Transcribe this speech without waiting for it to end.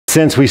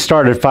Since we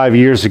started 5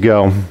 years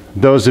ago,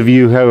 those of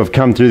you who have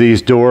come through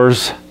these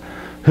doors,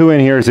 who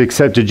in here has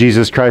accepted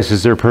Jesus Christ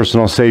as their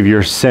personal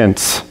Savior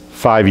since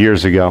 5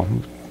 years ago?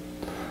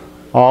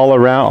 All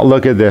around,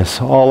 look at this,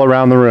 all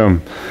around the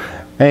room.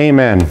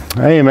 Amen.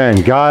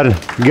 Amen.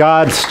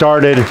 God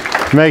started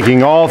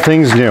making all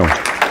things new.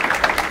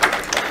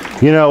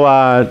 You know,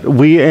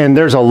 and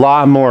there's a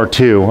lot more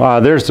too.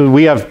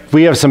 We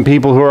have some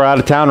people who are out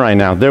of town right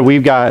now.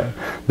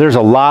 There's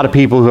a lot of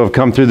people who have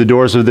come through the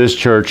doors of this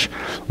church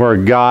where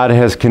God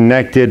has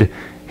connected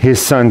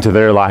His Son to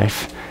their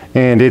life,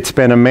 and it's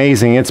been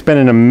amazing. It's been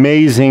an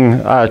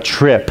amazing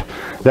trip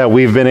that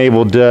we've been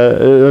able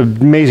to,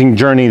 amazing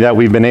journey that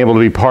we've been able to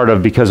be part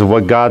of because of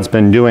what God's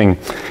been doing.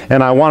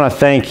 And I want to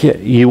thank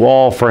you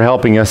all for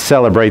helping us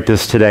celebrate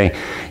this today.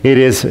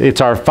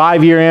 It's our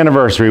 5-year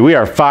anniversary. We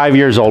are 5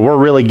 years old. We're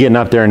really getting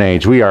up there in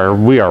age. We are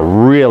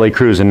really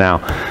cruising now.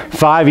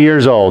 5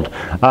 years old.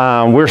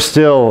 We're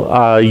still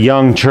a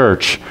young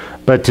church,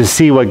 but to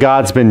see what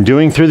God's been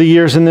doing through the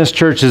years in this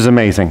church is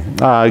amazing.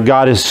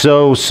 God is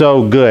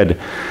so good.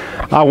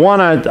 I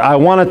want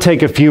to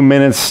take a few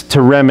minutes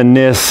to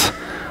reminisce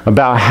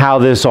about how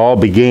this all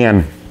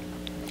began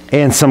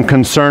and some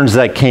concerns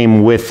that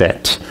came with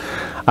it.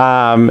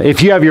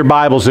 If you have your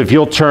Bibles, if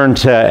you'll turn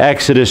to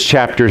Exodus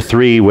chapter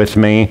 3 with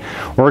me,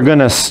 we're going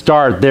to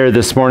start there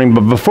this morning.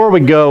 But before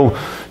we go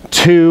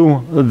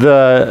to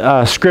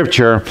the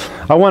scripture,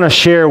 I want to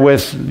share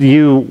with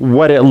you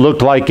what it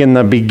looked like in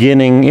the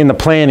beginning, in the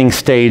planning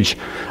stage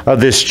of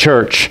this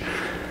church.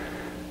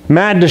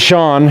 Matt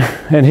Deshawn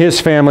and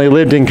his family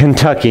lived in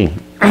Kentucky,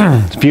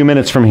 a few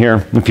minutes from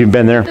here, if you've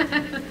been there.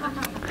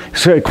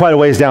 It's quite a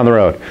ways down the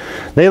road.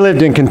 They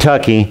lived in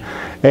Kentucky,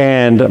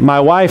 and my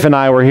wife and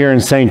I were here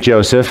in St.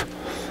 Joseph,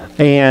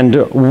 and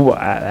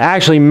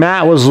actually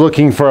Matt was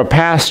looking for a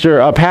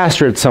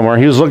pastorate somewhere.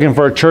 He was looking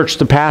for a church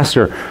to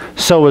pastor.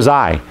 So was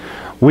I.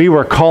 We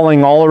were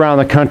calling all around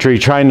the country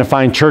trying to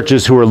find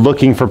churches who were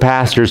looking for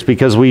pastors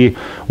because we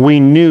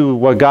knew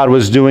what God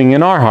was doing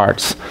in our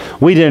hearts.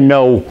 We didn't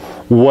know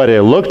what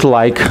it looked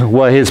like,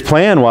 what His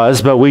plan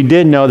was, but we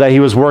did know that He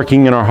was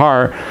working in our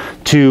heart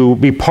to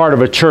be part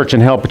of a church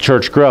and help a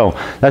church grow.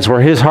 That's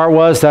where His heart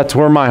was. That's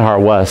where my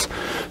heart was.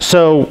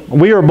 So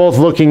we were both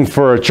looking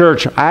for a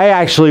church. I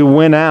actually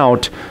went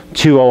out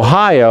to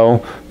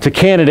Ohio to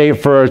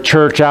candidate for a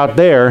church out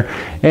there,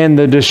 and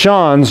the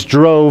Deshawns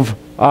drove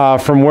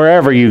from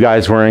wherever you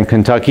guys were in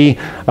Kentucky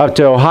up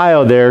to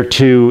Ohio there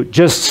to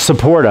just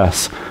support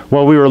us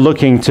while we were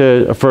looking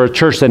for a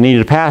church that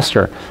needed a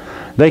pastor.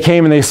 They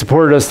came and they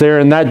supported us there,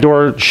 and that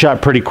door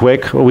shut pretty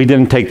quick. We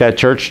didn't take that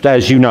church,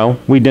 as you know.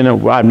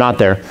 I'm not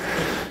there.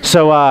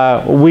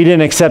 So we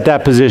didn't accept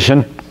that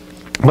position.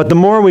 But the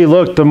more we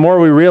looked, the more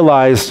we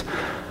realized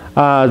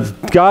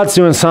God's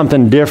doing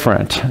something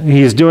different.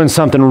 He's doing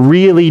something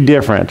really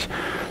different.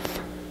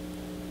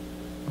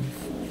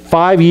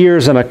 5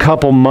 years and a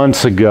couple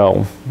months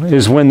ago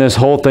is when this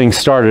whole thing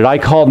started. I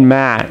called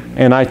Matt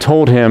and I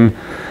told him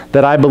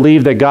that I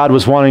believed that God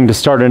was wanting to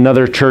start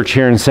another church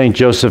here in St.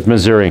 Joseph,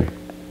 Missouri.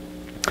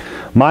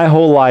 My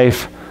whole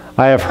life,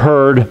 I have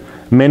heard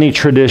many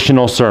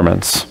traditional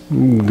sermons.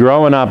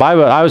 Growing up,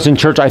 I was in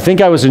church. I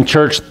think I was in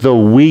church the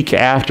week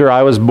after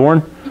I was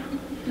born,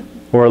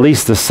 or at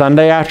least the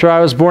Sunday after I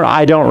was born.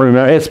 I don't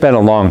remember. It's been a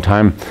long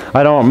time.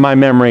 My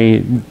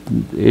memory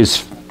is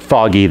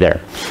foggy there.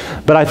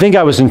 But I think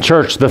I was in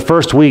church the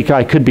first week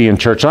I could be in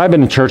church. And I've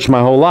been in church my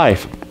whole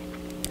life.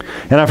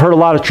 And I've heard a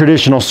lot of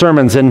traditional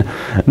sermons, and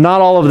not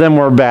all of them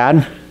were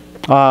bad.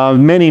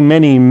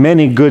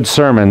 Many good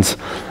sermons.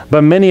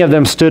 But many of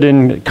them stood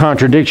in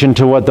contradiction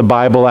to what the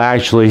Bible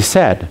actually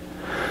said.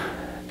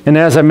 And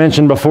as I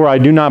mentioned before, I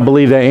do not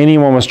believe that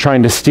anyone was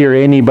trying to steer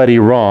anybody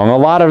wrong. A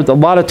lot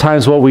of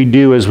times what we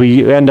do is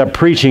we end up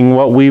preaching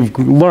what we've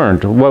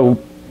learned, what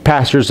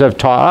pastors have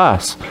taught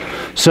us.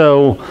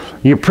 So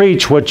you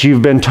preach what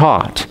you've been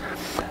taught.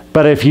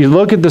 But if you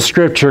look at the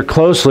scripture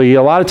closely,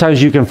 a lot of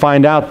times you can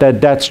find out that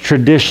that's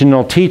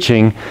traditional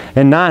teaching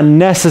and not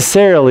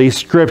necessarily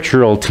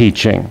scriptural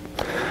teaching.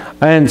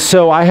 And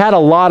so I had a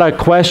lot of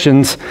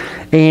questions,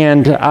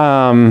 and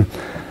I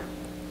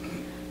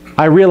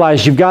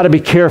realized you've got to be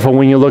careful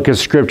when you look at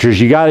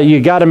scriptures. You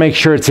got to make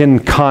sure it's in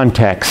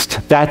context.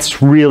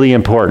 That's really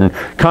important.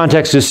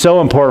 Context is so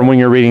important when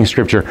you're reading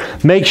scripture.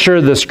 Make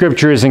sure the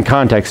scripture is in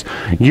context.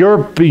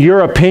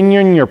 Your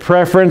opinion, your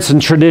preference, and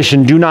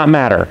tradition do not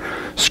matter.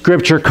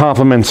 Scripture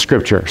complements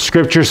scripture.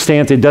 Scripture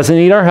stands. It doesn't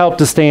need our help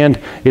to stand.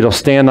 It'll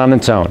stand on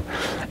its own.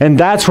 And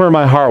that's where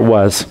my heart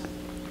was.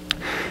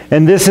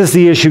 And this is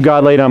the issue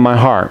God laid on my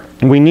heart.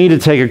 We need to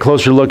take a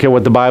closer look at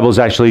what the Bible is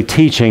actually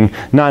teaching,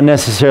 not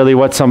necessarily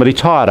what somebody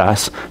taught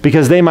us,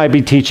 because they might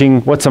be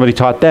teaching what somebody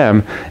taught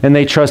them, and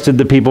they trusted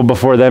the people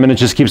before them, and it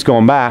just keeps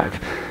going back.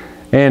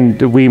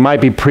 And we might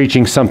be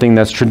preaching something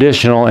that's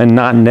traditional and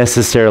not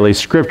necessarily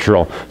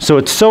scriptural. So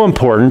it's so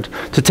important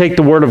to take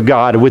the Word of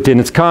God within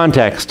its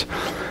context.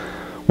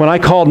 When I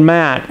called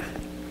Matt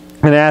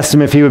and asked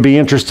him if he would be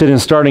interested in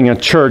starting a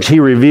church, he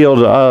revealed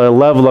a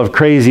level of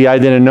crazy I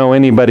didn't know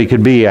anybody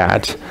could be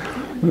at.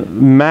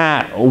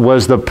 Matt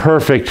was the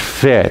perfect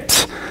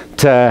fit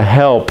to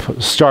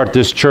help start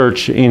this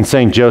church in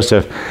St.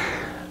 Joseph.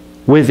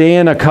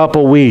 Within a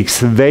couple weeks,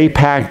 they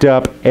packed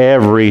up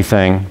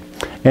everything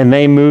and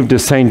they moved to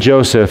St.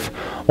 Joseph,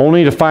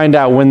 only to find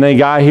out when they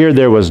got here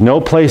there was no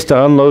place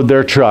to unload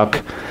their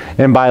truck.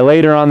 And by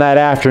later on that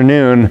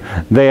afternoon,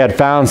 they had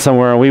found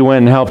somewhere and we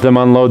went and helped them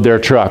unload their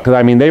truck.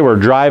 I mean, they were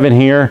driving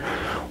here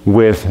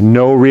with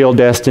no real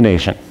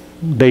destination.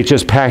 They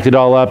just packed it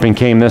all up and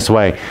came this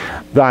way.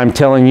 I'm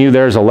telling you,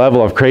 there's a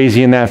level of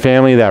crazy in that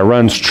family that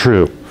runs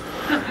true.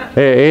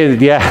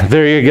 Yeah,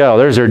 there you go.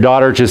 There's her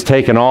daughter just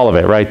taking all of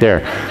it right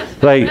there.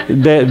 Like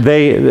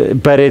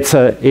but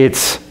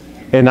it's,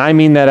 and I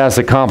mean that as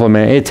a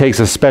compliment. It takes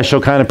a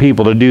special kind of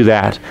people to do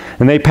that.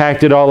 And they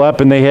packed it all up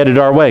and they headed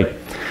our way.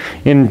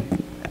 And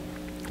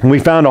we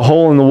found a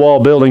hole in the wall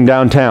building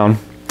downtown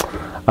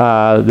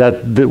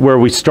where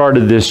we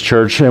started this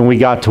church, and we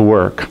got to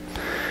work.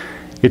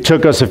 It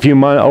took us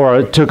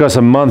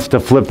a month to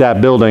flip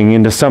that building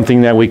into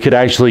something that we could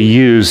actually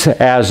use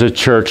as a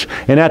church.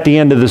 And at the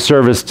end of the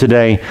service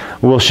today,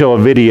 we'll show a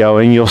video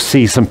and you'll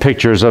see some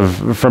pictures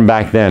from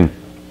back then.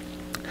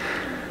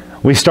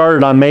 We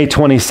started on May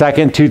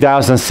 22nd,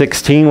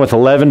 2016 with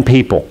 11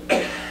 people.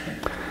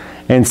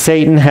 And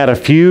Satan had a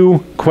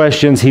few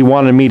questions he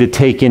wanted me to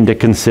take into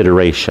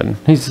consideration.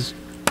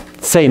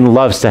 Satan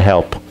loves to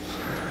help.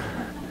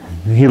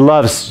 He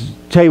loves,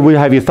 hey,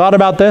 have you thought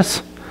about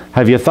this?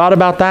 Have you thought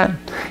about that?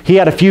 He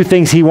had a few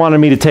things he wanted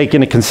me to take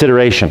into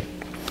consideration.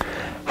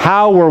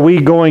 How were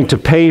we going to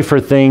pay for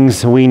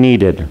things we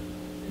needed?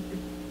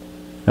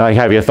 Like,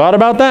 have you thought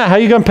about that? How are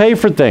you going to pay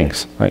for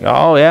things? Like,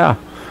 oh yeah.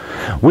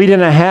 We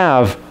didn't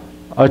have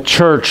a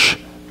church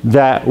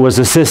that was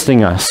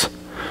assisting us.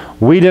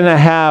 We didn't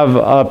have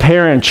a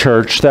parent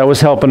church that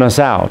was helping us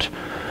out.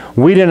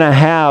 We didn't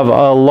have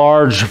a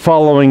large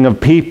following of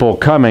people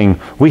coming.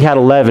 We had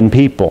 11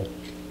 people.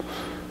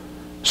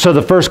 So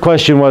the first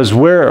question was, how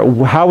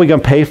are we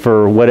going to pay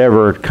for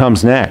whatever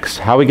comes next?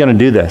 How are we going to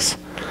do this?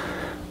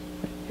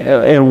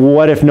 And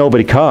what if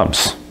nobody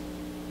comes?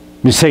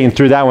 Satan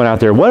threw that one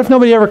out there. What if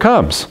nobody ever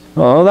comes?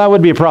 Oh, that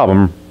would be a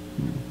problem.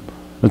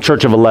 A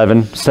church of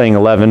 11, staying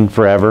 11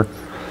 forever.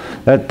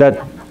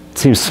 That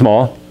seems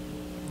small.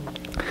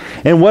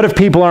 And what if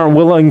people aren't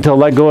willing to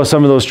let go of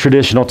some of those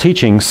traditional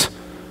teachings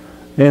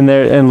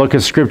and look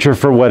at Scripture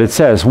for what it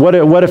says? What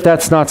if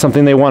that's not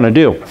something they want to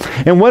do?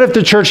 And what if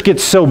the church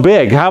gets so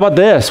big? How about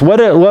this?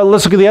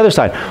 Let's look at the other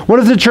side. What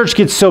if the church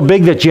gets so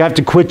big that you have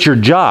to quit your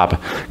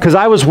job? Because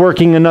I was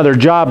working another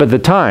job at the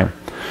time.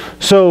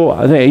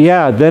 So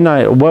yeah, then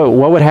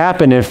what would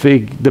happen if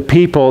the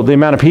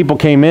amount of people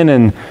came in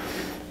and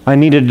I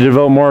needed to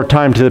devote more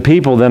time to the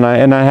people and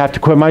I have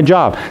to quit my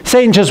job?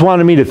 Satan just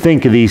wanted me to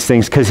think of these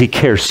things because he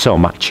cares so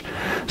much.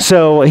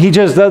 So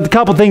a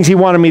couple things he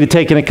wanted me to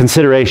take into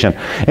consideration.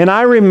 And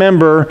I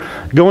remember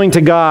going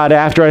to God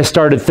after I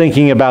started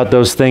thinking about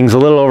those things a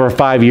little over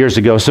 5 years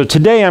ago. So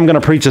today I'm going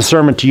to preach a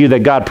sermon to you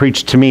that God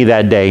preached to me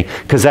that day,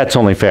 because that's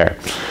only fair.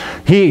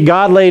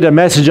 God laid a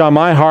message on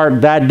my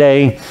heart that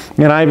day,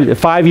 and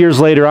 5 years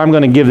later I'm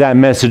going to give that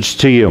message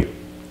to you.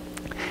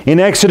 In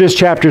Exodus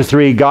chapter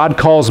 3, God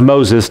calls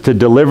Moses to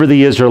deliver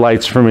the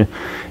Israelites from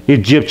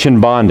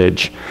Egyptian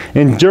bondage.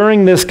 And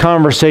during this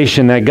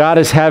conversation that God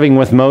is having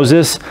with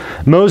Moses,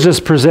 Moses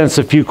presents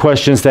a few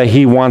questions that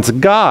he wants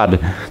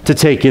God to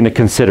take into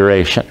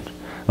consideration.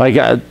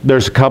 Like,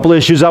 there's a couple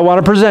issues I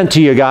want to present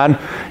to you, God.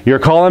 You're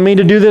calling me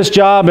to do this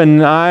job, and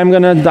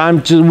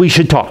we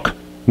should talk.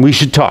 We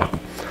should talk.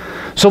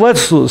 So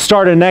let's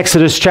start in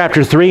Exodus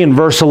chapter 3 and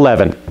verse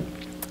 11. It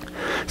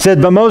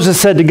said, "But Moses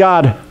said to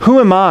God, 'Who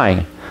am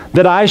I,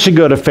 that I should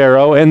go to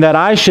Pharaoh and that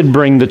I should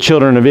bring the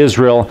children of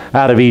Israel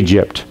out of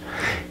Egypt?'"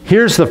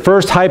 Here's the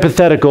first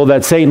hypothetical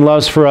that Satan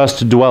loves for us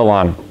to dwell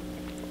on.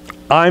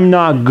 I'm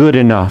not good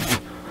enough.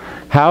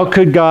 How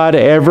could God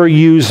ever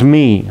use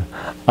me?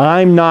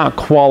 I'm not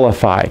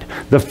qualified.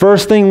 The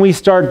first thing we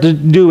start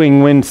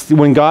doing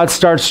when God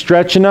starts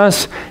stretching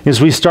us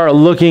is we start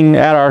looking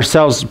at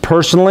ourselves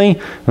personally.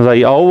 It's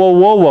like, oh,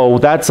 whoa,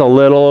 that's a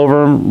little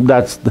over,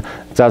 that's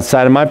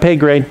outside of my pay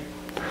grade.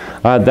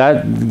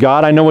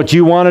 God, I know what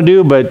you want to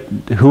do, but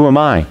who am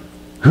I?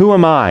 Who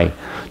am I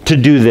to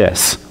do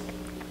this?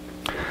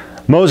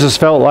 Moses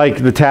felt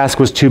like the task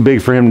was too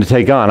big for him to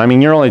take on. I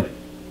mean, you're only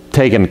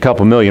taking a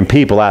couple million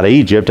people out of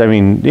Egypt. I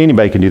mean,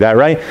 anybody can do that,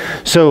 right?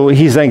 So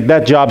he's like,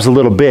 that job's a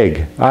little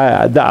big.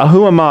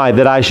 Who am I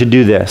that I should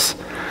do this?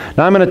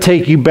 Now I'm going to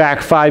take you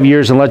back 5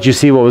 years and let you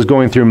see what was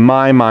going through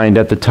my mind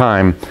at the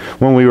time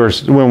when we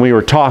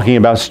were talking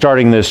about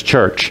starting this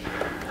church.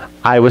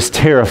 I was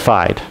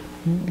terrified.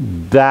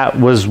 That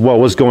was what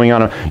was going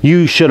on.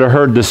 You should have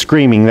heard the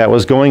screaming that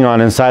was going on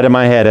inside of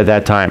my head at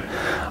that time.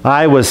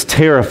 I was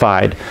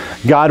terrified.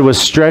 God was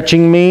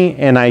stretching me,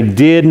 and I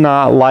did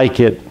not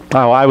like it.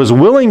 Oh, I was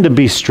willing to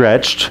be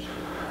stretched.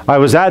 I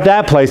was at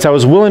that place. I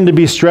was willing to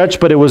be stretched,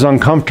 but it was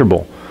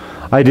uncomfortable.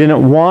 I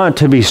didn't want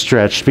to be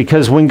stretched,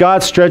 because when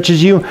God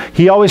stretches you,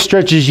 He always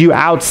stretches you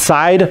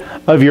outside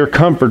of your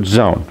comfort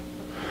zone.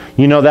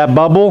 You know that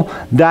bubble?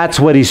 That's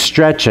what he's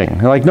stretching.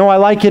 They're like, no, I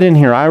like it in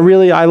here. I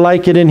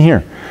like it in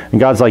here. And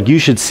God's like, you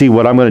should see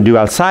what I'm going to do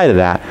outside of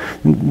that.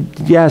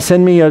 Yeah,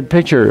 send me a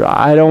picture.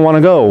 I don't want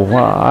to go.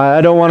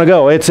 I don't want to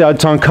go. It's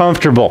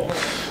uncomfortable.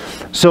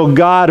 So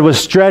God was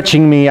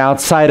stretching me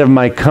outside of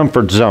my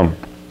comfort zone.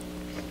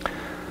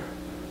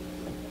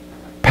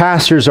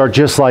 Pastors are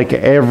just like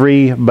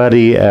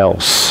everybody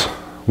else.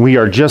 We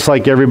are just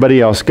like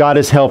everybody else. God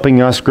is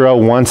helping us grow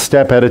one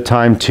step at a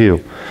time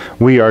too.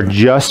 We are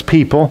just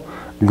people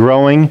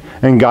growing,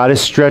 and God is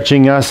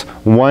stretching us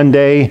one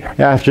day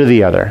after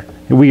the other.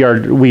 We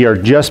are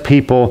just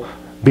people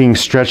being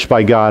stretched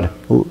by God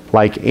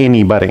like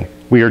anybody.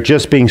 We are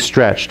just being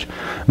stretched.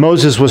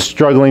 Moses was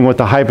struggling with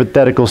the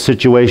hypothetical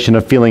situation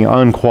of feeling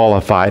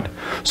unqualified.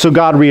 So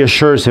God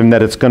reassures him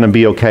that it's going to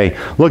be okay.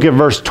 Look at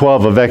verse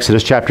 12 of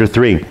Exodus chapter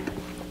 3.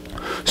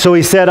 So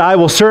he said, I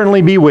will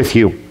certainly be with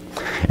you,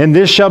 and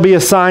this shall be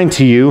a sign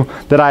to you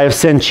that I have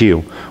sent you.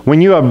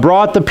 When you have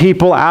brought the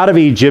people out of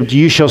Egypt,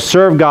 you shall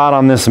serve God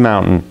on this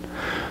mountain.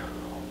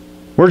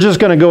 We're just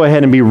going to go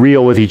ahead and be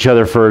real with each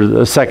other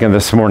for a second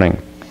this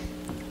morning.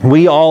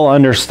 We all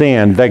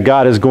understand that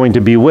God is going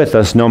to be with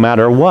us no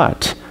matter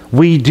what.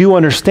 We do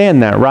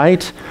understand that,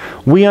 right?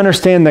 We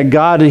understand that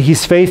God,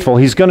 He's faithful.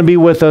 He's going to be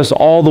with us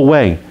all the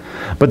way.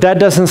 But that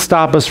doesn't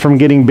stop us from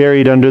getting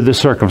buried under the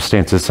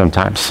circumstances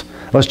sometimes.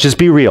 Let's just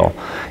be real.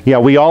 Yeah,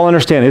 we all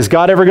understand. Is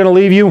God ever going to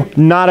leave you?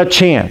 Not a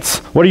chance.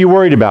 What are you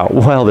worried about?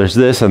 Well, there's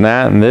this and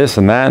that and this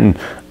and that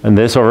and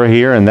this over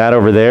here and that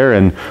over there,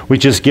 and we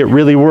just get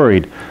really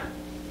worried.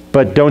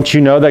 But don't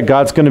you know that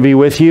God's going to be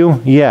with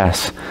you?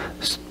 Yes.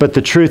 But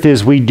the truth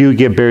is we do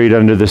get buried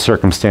under the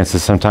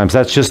circumstances sometimes.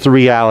 That's just the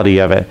reality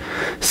of it.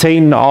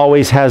 Satan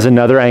always has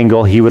another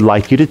angle he would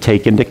like you to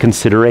take into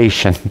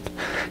consideration.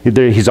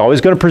 He's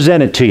always going to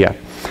present it to you.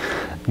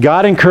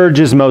 God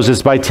encourages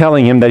Moses by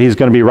telling him that he's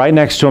going to be right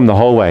next to him the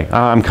whole way.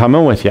 I'm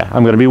coming with you.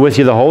 I'm going to be with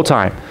you the whole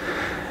time.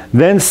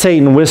 Then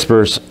Satan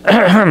whispers,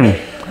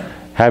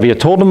 have you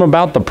told him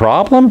about the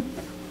problem?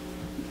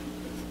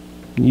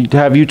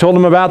 Have you told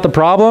him about the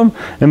problem?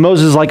 And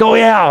Moses is like, oh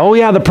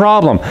yeah, the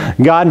problem.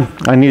 God,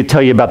 I need to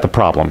tell you about the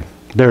problem.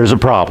 There's a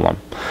problem.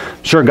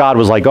 Sure, God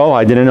was like, oh,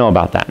 I didn't know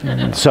about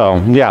that. So,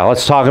 yeah,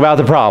 let's talk about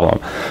the problem.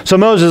 So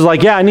Moses is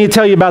like, yeah, I need to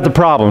tell you about the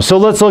problem. So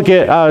let's look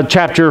at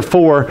chapter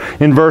 4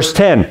 in verse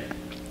 10.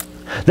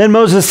 Then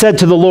Moses said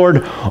to the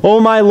Lord, oh,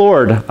 my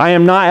Lord, I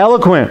am not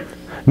eloquent.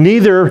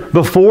 Neither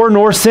before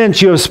nor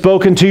since you have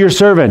spoken to your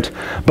servant,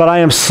 but I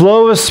am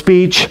slow of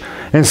speech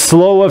and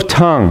slow of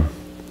tongue.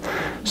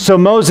 So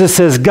Moses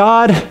says,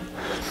 God,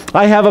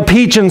 I have a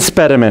speech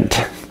impediment.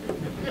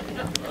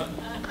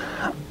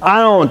 I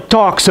don't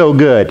talk so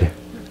good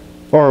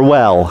or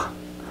well.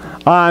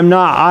 Wrong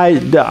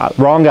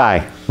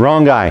guy.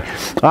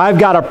 I've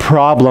got a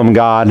problem,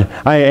 God,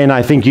 and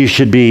I think you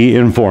should be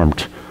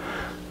informed.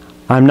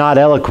 I'm not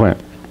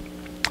eloquent.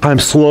 I'm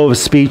slow of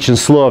speech and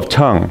slow of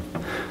tongue.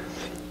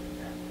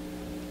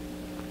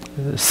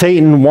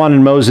 Satan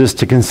wanted Moses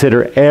to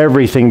consider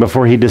everything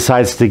before he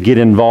decides to get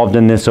involved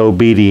in this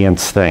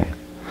obedience thing.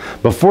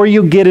 Before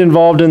you get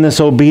involved in this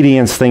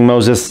obedience thing,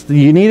 Moses,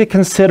 you need to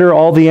consider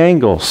all the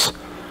angles.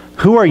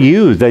 Who are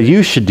you that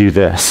you should do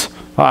this?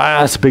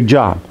 That's a big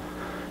job.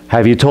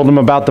 Have you told him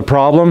about the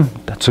problem?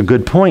 That's a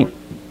good point.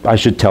 I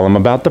should tell him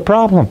about the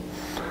problem.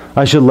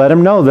 I should let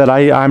him know that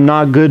I'm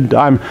not good.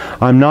 I'm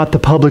not the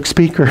public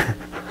speaker.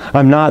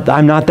 I'm not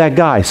that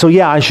guy. So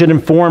yeah, I should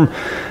inform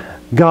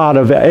God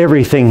of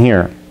everything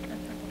here.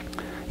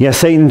 Yeah,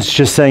 Satan's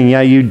just saying,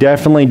 yeah, you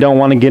definitely don't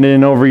want to get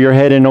in over your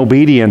head in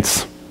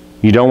obedience.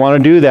 You don't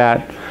want to do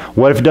that.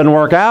 What if it doesn't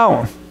work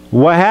out?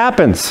 What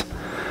happens?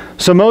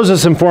 So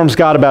Moses informs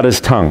God about his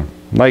tongue.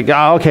 Like,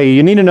 okay,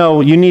 you need to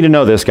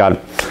know this,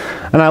 God.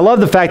 And I love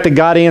the fact that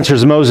God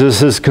answers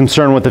Moses'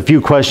 concern with a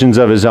few questions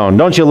of his own.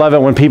 Don't you love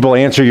it when people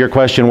answer your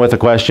question with a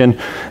question?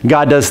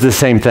 God does the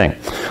same thing.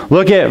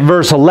 Look at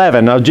verse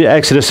 11 of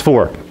Exodus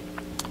 4.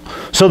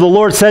 So the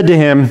Lord said to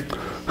him,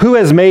 who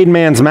has made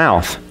man's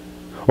mouth?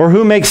 Or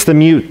who makes the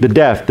mute, the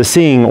deaf, the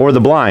seeing, or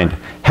the blind?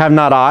 Have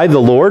not I, the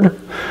Lord?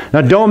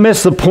 Now don't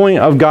miss the point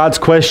of God's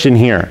question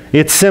here.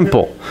 It's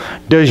simple.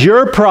 Does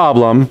your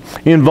problem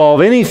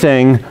involve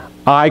anything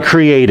I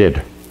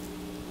created?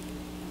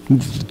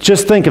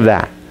 Just think of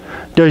that.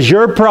 Does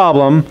your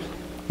problem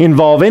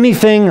involve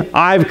anything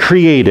I've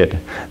created?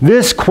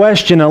 This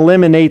question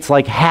eliminates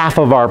like half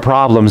of our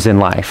problems in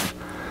life.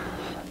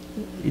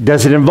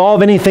 Does it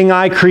involve anything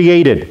I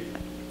created?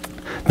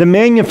 The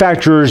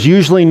manufacturers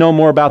usually know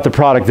more about the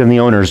product than the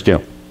owners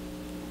do.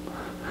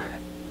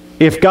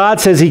 If God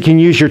says he can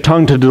use your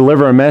tongue to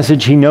deliver a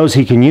message, he knows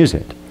he can use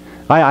it.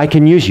 I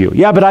can use you.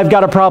 Yeah, but I've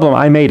got a problem.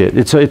 I made it.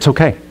 It's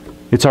okay.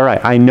 It's all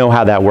right. I know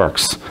how that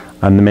works.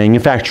 I'm the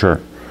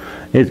manufacturer.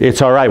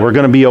 It's all right. We're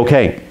going to be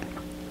okay.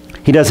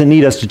 He doesn't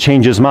need us to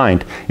change his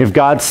mind. If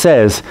God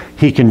says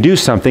he can do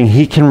something,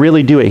 he can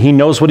really do it. He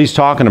knows what he's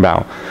talking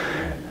about.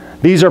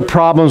 These are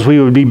problems we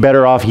would be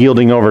better off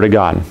yielding over to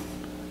God.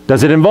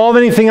 Does it involve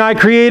anything I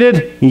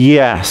created?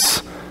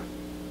 Yes.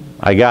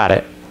 I got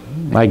it.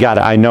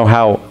 I know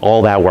how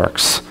all that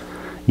works.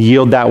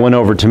 Yield that one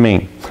over to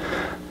me.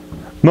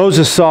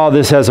 Moses saw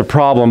this as a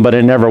problem, but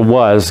it never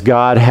was.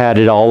 God had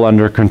it all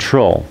under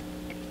control.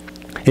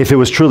 If it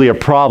was truly a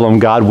problem,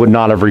 God would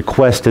not have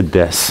requested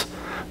this.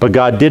 But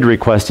God did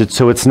request it,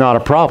 so it's not a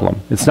problem.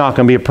 It's not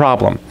going to be a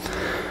problem.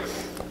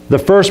 The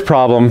first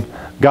problem,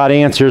 God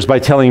answers by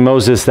telling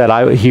Moses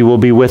that he will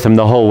be with him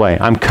the whole way.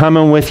 I'm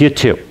coming with you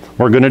too.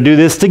 We're going to do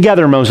this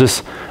together,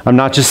 Moses. I'm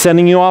not just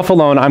sending you off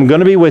alone. I'm going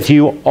to be with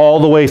you all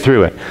the way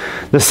through it.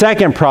 The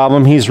second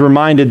problem, he's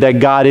reminded that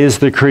God is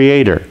the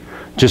creator.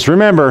 Just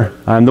remember,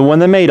 I'm the one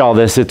that made all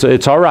this.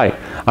 It's all right.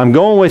 I'm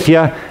going with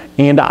you,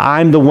 and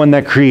I'm the one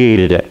that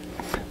created it.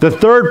 The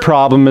third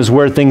problem is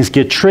where things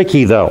get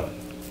tricky, though.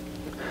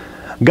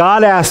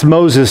 God asked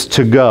Moses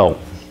to go.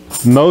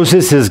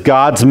 Moses is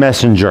God's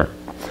messenger.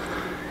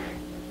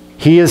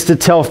 He is to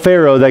tell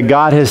Pharaoh that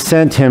God has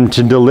sent him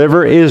to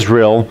deliver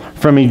Israel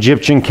from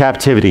Egyptian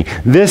captivity.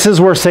 This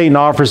is where Satan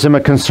offers him a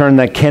concern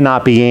that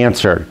cannot be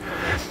answered.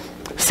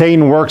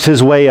 Satan works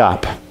his way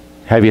up.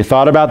 Have you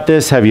thought about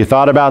this? Have you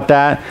thought about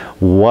that?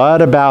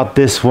 What about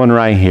this one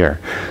right here?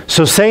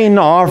 So Satan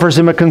offers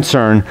him a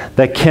concern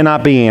that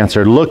cannot be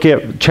answered. Look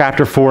at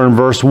chapter 4 and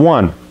verse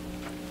 1.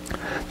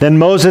 Then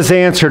Moses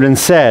answered and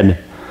said,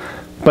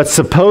 "But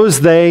suppose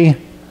they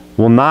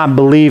will not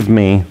believe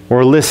me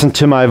or listen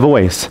to my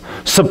voice.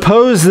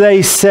 Suppose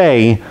they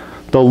say,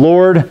 'The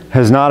Lord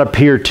has not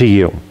appeared to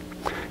you.'"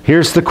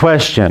 Here's the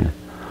question.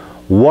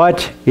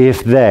 What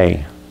if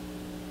they?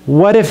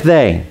 What if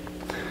they?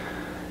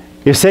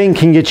 If Satan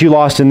can get you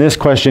lost in this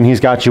question, he's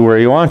got you where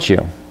he wants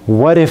you.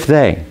 What if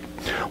they?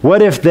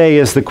 What if they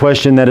is the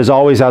question that is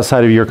always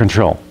outside of your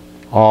control.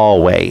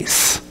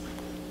 Always.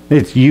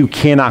 You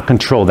cannot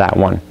control that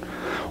one.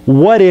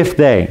 What if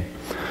they?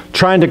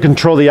 Trying to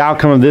control the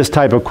outcome of this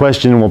type of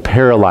question will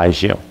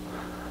paralyze you.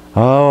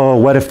 Oh,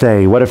 what if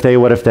they? What if they?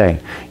 What if they?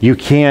 You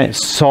can't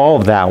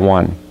solve that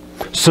one.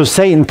 So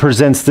Satan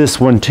presents this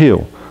one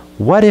too.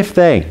 What if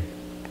they?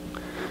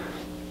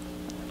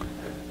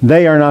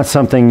 They are not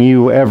something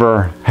you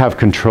ever have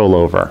control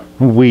over.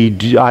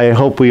 I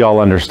hope we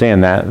all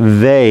understand that.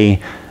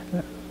 They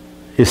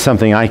is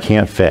something I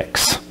can't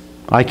fix.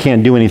 I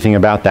can't do anything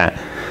about that.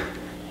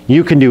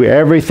 You can do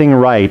everything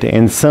right,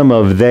 and some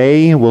of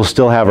they will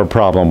still have a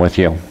problem with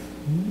you.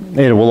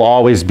 It will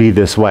always be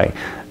this way.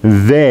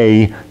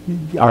 They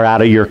are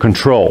out of your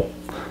control.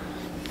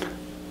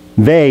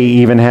 They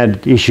even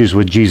had issues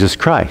with Jesus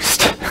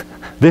Christ.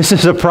 This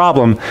is a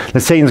problem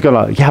that Satan's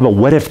going to, yeah, but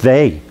what if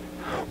they?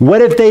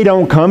 What if they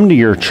don't come to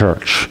your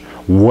church?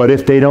 What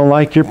if they don't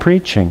like your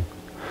preaching?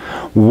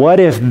 What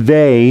if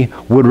they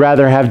would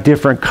rather have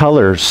different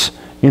colors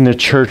in the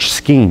church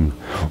scheme?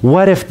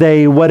 What if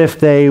they, what if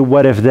they,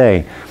 what if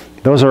they?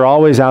 Those are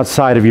always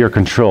outside of your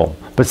control.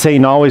 But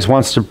Satan always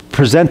wants to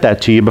present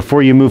that to you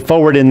before you move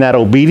forward in that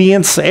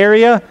obedience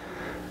area.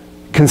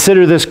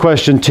 Consider this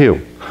question too.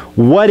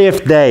 What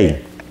if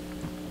they?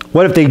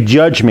 What if they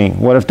judge me?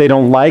 What if they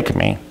don't like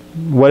me?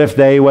 What if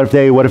they, what if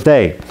they, what if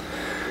they?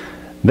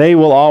 They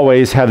will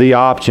always have the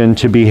option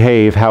to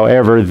behave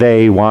however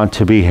they want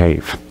to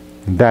behave.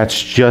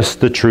 That's just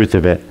the truth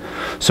of it.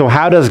 So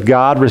how does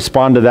God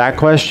respond to that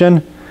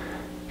question?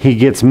 He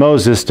gets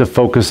Moses to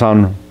focus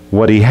on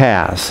what he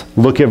has.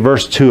 Look at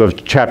verse 2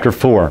 of chapter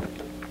 4.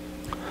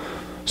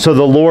 So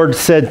the Lord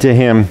said to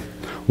him,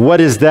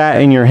 "What is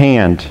that in your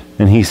hand?"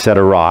 And he said,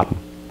 "A rod."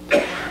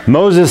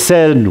 Moses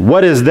said,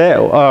 "What is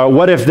that?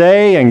 What if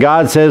they?" And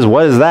God says,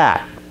 "What is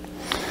that?"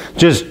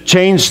 Just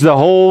change the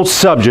whole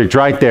subject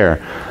right there.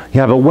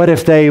 Yeah, but what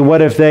if they,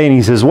 what if they? And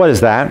he says, "What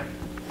is that?"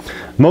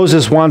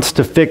 Moses wants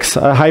to fix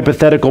a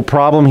hypothetical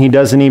problem he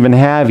doesn't even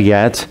have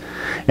yet.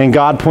 And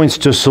God points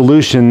to a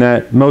solution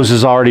that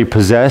Moses already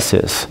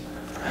possesses.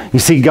 You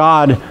see,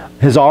 God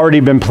has already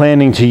been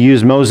planning to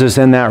use Moses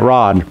and that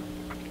rod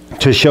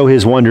to show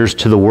his wonders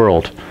to the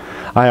world.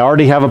 I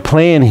already have a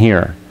plan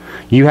here.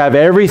 You have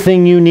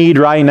everything you need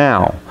right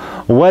now.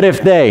 What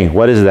if they?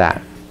 What is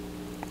that?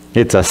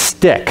 It's a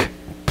stick.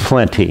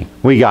 Plenty.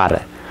 We got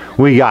it.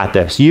 We got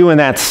this. You and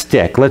that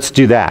stick. Let's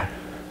do that.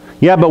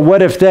 Yeah, but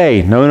what if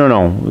they?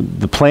 No.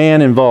 The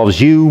plan involves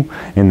you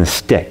and the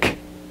stick.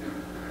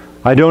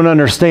 I don't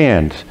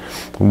understand.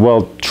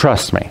 Well,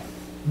 trust me.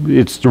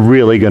 It's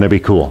really going to be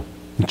cool.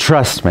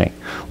 Trust me.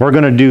 We're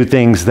going to do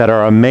things that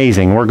are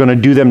amazing. We're going to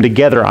do them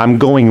together. I'm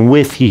going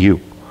with you.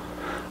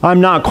 I'm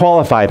not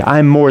qualified.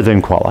 I'm more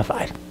than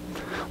qualified.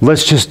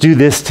 Let's just do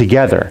this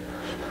together.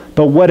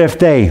 But what if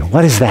they?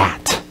 What is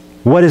that?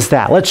 What is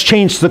that? Let's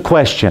change the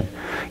question.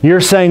 You're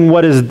saying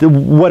what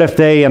if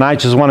they, and I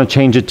just want to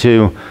change it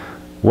to,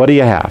 what do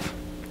you have?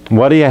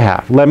 What do you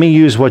have? Let me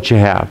use what you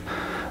have.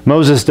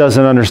 Moses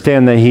doesn't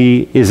understand that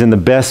he is in the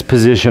best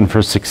position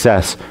for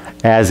success,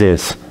 as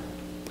is.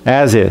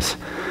 As is.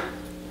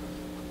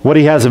 What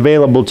he has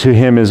available to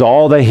him is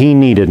all that he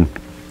needed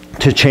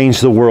to change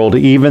the world,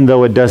 even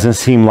though it doesn't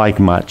seem like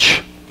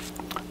much.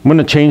 I'm going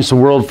to change the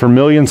world for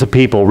millions of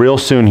people real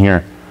soon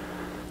here.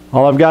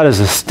 All I've got is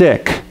a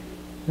stick.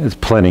 It's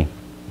plenty.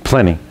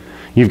 Plenty.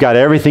 You've got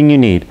everything you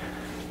need.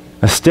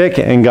 A stick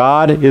and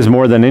God is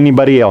more than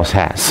anybody else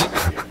has.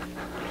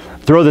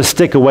 Throw the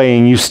stick away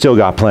and you still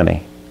got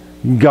plenty.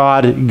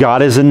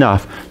 God is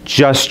enough.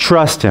 Just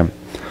trust him.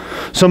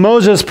 So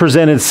Moses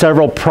presented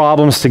several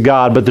problems to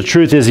God, but the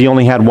truth is he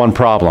only had one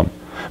problem.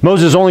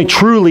 Moses only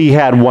truly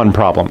had one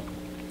problem.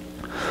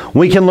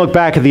 We can look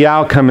back at the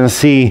outcome and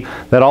see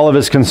that all of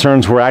his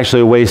concerns were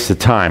actually a waste of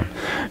time.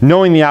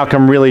 Knowing the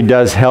outcome really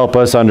does help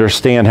us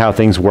understand how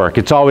things work.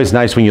 It's always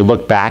nice when you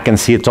look back and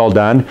see it's all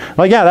done.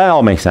 Like, yeah, that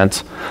all makes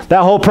sense.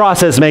 That whole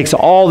process makes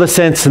all the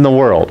sense in the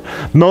world.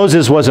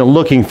 Moses wasn't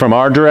looking from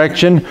our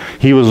direction.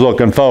 He was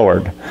looking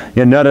forward.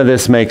 And none of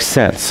this makes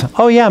sense.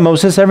 Oh yeah,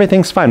 Moses,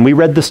 everything's fine. We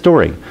read the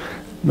story.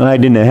 I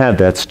didn't have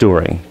that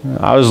story.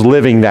 I was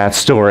living that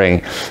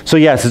story. So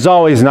yes, it's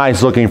always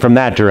nice looking from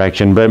that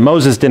direction, but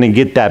Moses didn't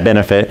get that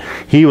benefit.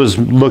 He was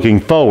looking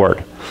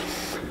forward.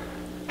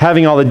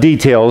 Having all the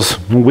details,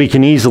 we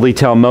can easily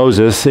tell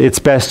Moses, it's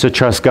best to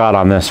trust God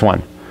on this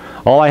one.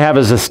 All I have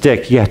is a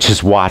stick. Yeah,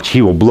 just watch.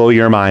 He will blow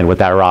your mind with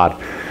that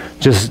rod.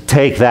 Just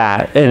take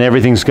that and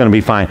everything's going to be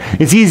fine.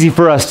 It's easy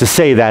for us to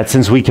say that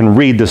since we can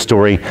read the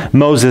story.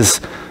 Moses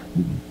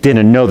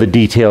didn't know the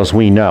details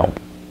we know.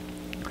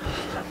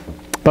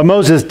 But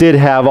Moses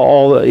didn't have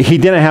all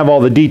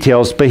the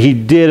details, but he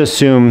did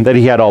assume that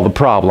he had all the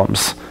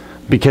problems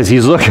because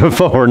he's looking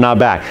forward, not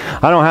back.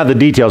 I don't have the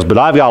details, but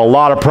I've got a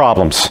lot of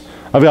problems.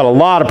 I've got a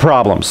lot of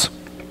problems.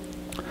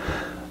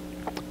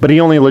 But he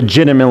only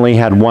legitimately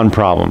had one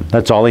problem.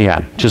 That's all he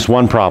had, just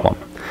one problem.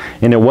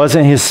 And it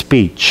wasn't his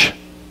speech.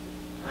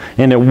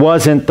 And it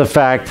wasn't the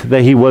fact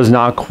that he was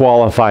not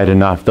qualified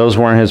enough. Those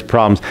weren't his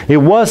problems. It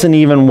wasn't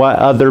even what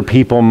other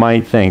people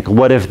might think.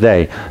 What if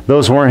they?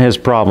 Those weren't his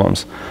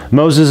problems.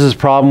 Moses'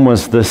 problem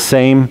was the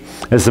same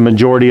as the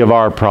majority of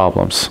our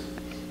problems.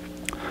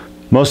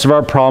 Most of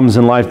our problems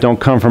in life don't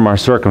come from our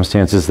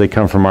circumstances. They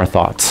come from our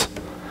thoughts.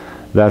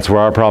 That's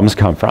where our problems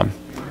come from.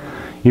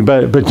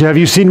 But have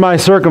you seen my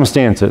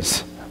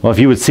circumstances? Well, if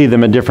you would see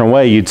them a different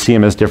way, you'd see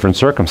them as different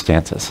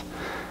circumstances.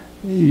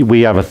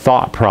 We have a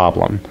thought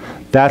problem.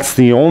 That's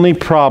the only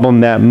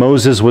problem that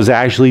Moses was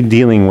actually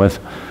dealing with,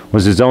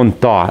 was his own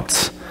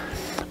thoughts.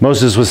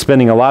 Moses was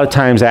spending a lot of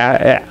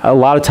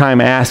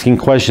time asking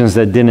questions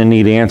that didn't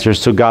need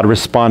answers, so God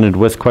responded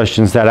with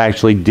questions that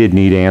actually did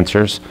need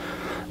answers.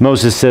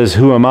 Moses says,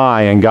 "Who am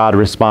I?" And God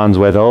responds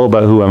with, "Oh,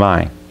 but who am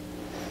I?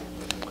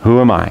 Who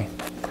am I?"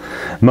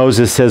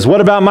 Moses says, "What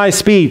about my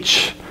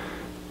speech?"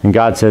 And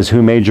God says,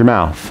 "Who made your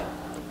mouth?"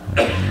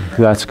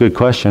 That's a good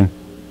question.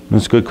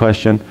 That's a good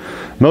question.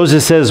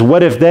 Moses says,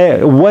 what if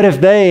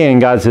they?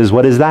 And God says,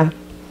 what is that?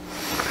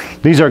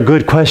 These are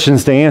good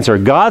questions to answer.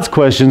 God's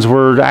questions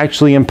were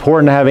actually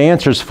important to have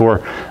answers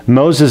for.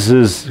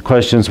 Moses'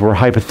 questions were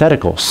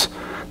hypotheticals.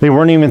 They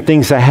weren't even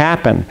things that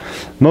happened.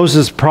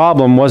 Moses'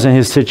 problem wasn't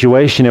his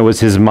situation, it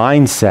was his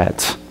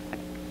mindset.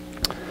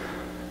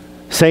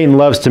 Satan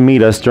loves to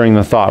meet us during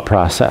the thought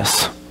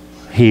process.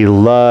 He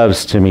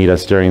loves to meet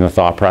us during the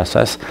thought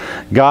process.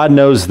 God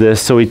knows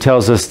this, so he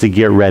tells us to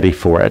get ready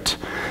for it.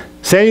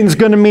 Satan's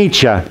going to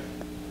meet you.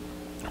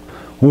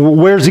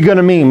 Where's he going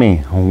to meet me?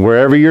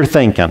 Wherever you're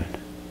thinking.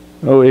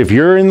 If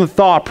you're in the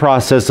thought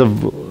process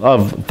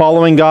of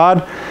following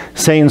God,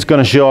 Satan's going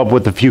to show up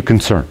with a few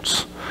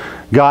concerns.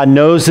 God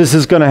knows this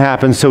is going to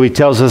happen, so he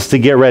tells us to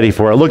get ready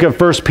for it. Look at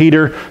 1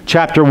 Peter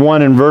chapter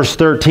 1 and verse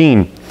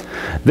 13.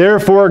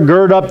 Therefore,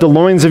 gird up the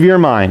loins of your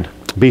mind.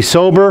 Be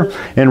sober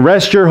and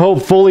rest your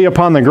hope fully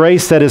upon the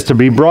grace that is to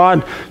be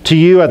brought to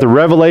you at the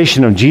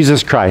revelation of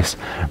Jesus Christ.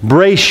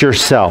 Brace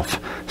yourself.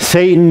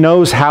 Satan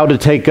knows how to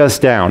take us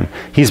down.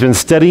 He's been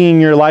studying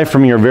your life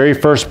from your very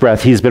first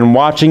breath. He's been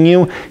watching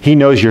you. He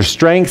knows your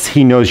strengths.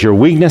 He knows your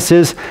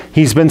weaknesses.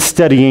 He's been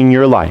studying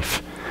your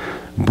life.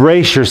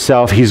 Brace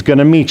yourself. He's going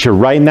to meet you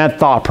right in that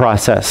thought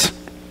process.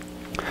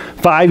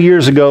 5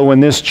 years ago, when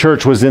this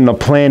church was in the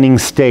planning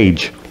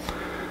stage,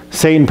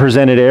 Satan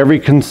presented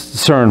every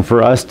concern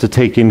for us to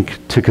take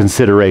into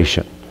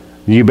consideration.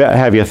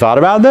 Have you thought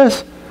about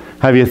this?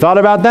 Have you thought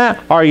about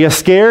that? Are you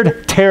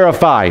scared?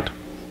 Terrified.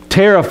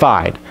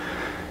 Terrified.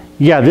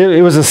 Yeah,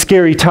 it was a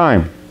scary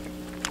time.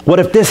 What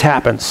if this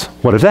happens?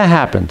 What if that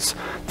happens?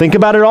 Think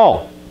about it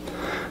all.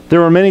 There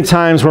were many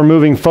times where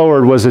moving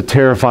forward was a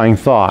terrifying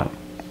thought.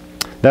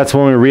 That's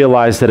when we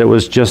realized that it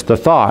was just the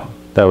thought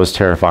that was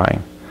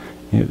terrifying.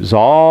 It was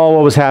all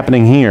what was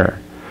happening here.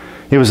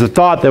 It was the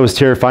thought that was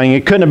terrifying.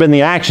 It couldn't have been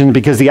the action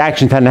because the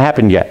action hadn't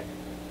happened yet.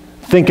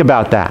 Think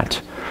about that.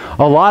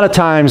 A lot of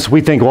times we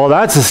think, well,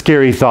 that's a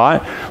scary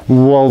thought.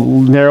 Well,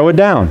 narrow it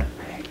down.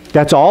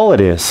 That's all it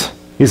is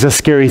a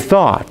scary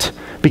thought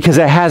because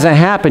it hasn't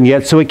happened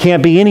yet, so it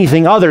can't be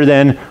anything other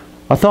than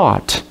a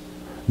thought.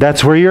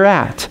 That's where you're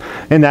at.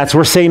 And that's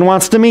where Satan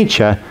wants to meet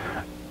you,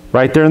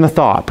 right there in the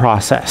thought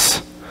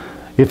process.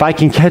 If I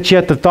can catch you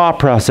at the thought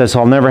process,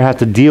 I'll never have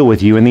to deal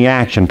with you in the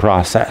action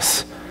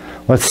process.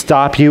 Let's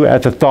stop you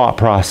at the thought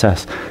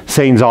process.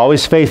 Satan's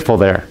always faithful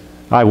there.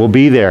 I will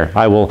be there.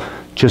 I will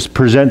just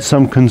present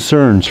some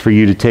concerns for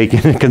you to take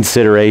into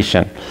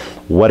consideration.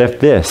 What if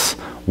this?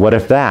 What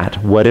if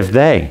that? What if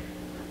they?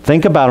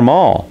 Think about them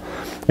all.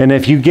 And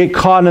if you get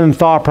caught in the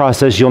thought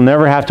process, you'll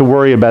never have to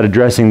worry about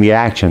addressing the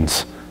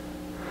actions.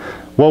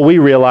 Well, we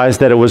realized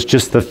that it was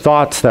just the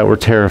thoughts that were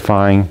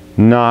terrifying,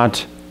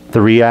 not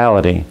the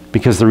reality,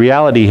 because the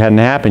reality hadn't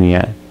happened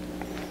yet.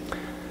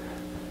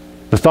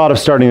 The thought of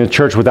starting a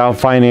church without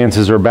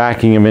finances or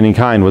backing of any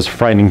kind was a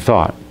frightening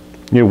thought.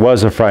 It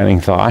was a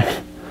frightening thought.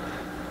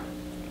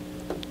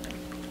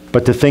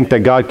 But to think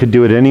that God could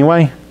do it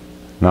anyway,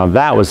 now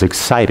that was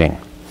exciting.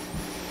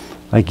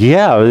 Like,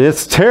 yeah,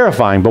 it's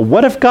terrifying, but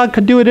what if God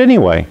could do it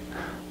anyway?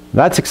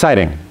 That's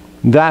exciting.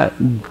 That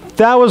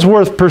was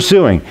worth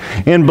pursuing.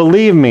 And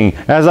believe me,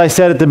 as I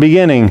said at the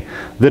beginning,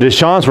 the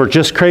Deschamps were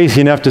just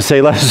crazy enough to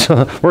say,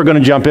 we're going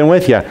to jump in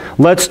with you.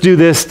 Let's do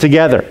this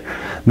together.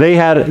 They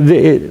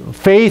had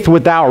faith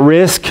without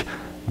risk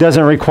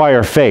doesn't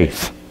require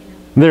faith.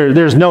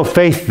 There's no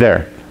faith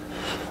there.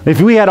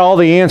 If we had all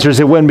the answers,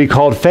 it wouldn't be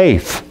called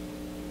faith.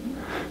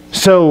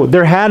 So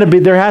there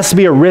has to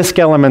be a risk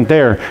element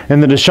there.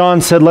 And the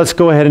Deschamps said, let's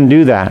go ahead and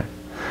do that.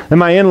 And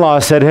my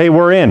in-laws said, hey,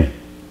 we're in.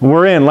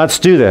 Let's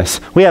do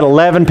this. We had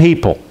 11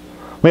 people.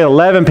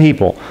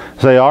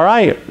 Say, all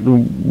right,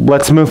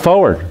 let's move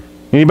forward.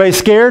 Anybody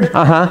scared?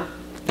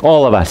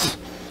 All of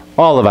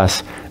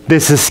us.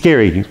 This is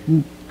scary.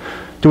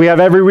 Do we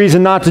have every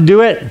reason not to do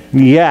it?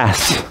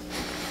 Yes.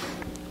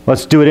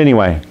 Let's do it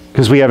anyway,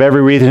 because we have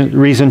every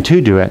reason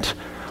to do it.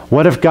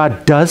 What if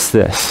God does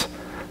this?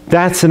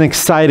 That's an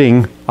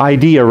exciting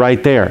idea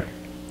right there.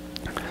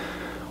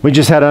 We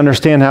just had to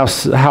understand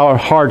how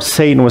hard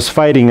Satan was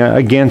fighting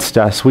against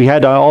us. We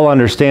had to all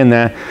understand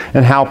that,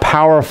 and how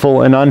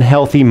powerful an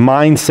unhealthy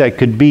mindset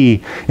could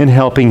be in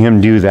helping him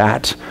do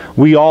that.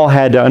 We all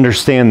had to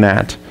understand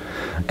that.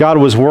 God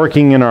was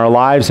working in our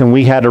lives, and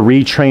we had to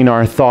retrain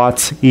our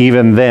thoughts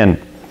even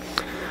then.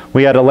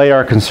 We had to lay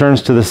our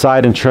concerns to the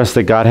side and trust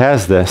that God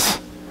has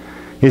this.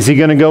 Is he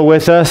going to go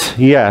with us?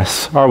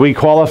 Yes. Are we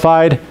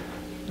qualified?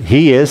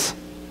 He is.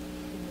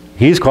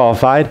 He's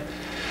qualified.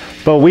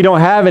 But we don't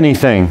have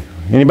anything.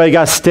 Anybody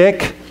got a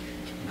stick?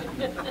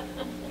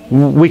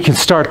 We can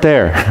start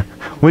there.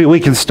 We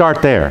can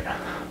start there.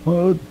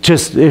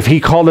 Just if he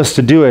called us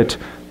to do it,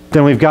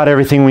 then we've got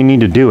everything we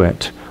need to do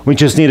it. We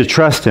just need to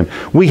trust him.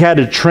 We had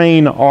to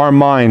train our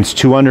minds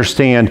to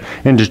understand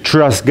and to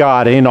trust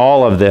God in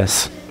all of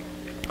this.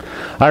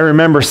 I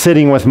remember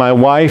sitting with my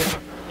wife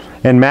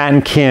and Matt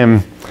and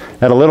Kim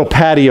at a little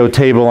patio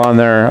table on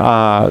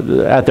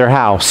at their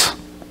house.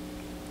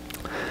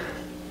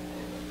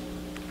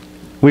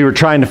 We were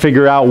trying to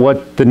figure out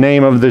what the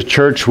name of the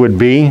church would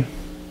be.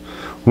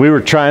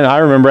 I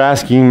remember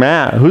asking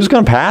Matt, who's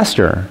going to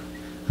pastor?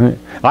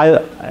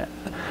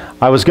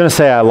 I was going to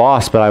say I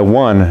lost, but I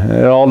won.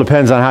 It all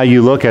depends on how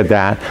you look at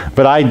that.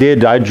 But I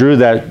did. I drew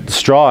that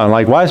straw. I'm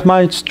like, why is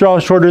my straw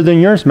shorter than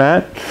yours,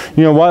 Matt?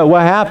 You know,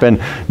 what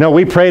happened? No,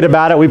 we prayed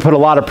about it. We put a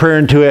lot of prayer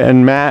into it.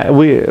 And Matt,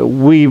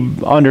 we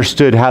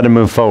understood how to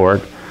move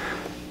forward.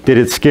 Did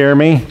it scare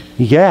me?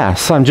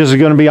 Yes. I'm just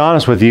going to be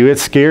honest with you. It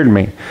scared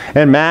me.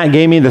 And Matt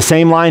gave me the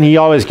same line he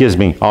always gives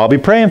me. I'll be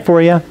praying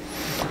for you.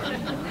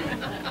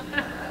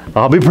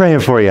 I'll be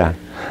praying for you.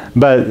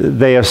 But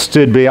they have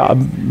stood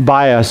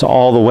by us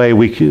all the way.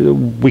 We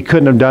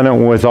couldn't have done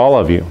it with all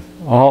of you,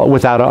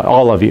 without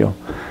all of you.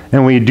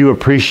 And we do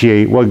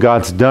appreciate what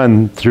God's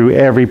done through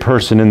every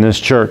person in this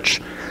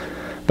church.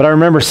 But I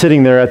remember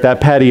sitting there at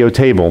that patio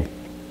table,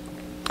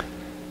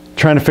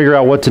 trying to figure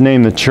out what to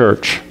name the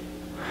church.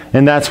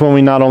 And that's when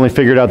we not only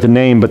figured out the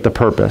name, but the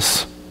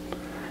purpose.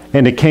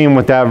 And it came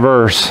with that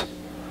verse,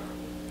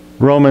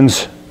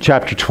 Romans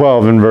chapter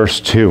 12 and verse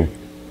 2.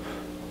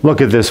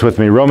 Look at this with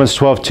me, Romans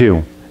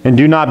 12:2. And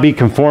do not be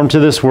conformed to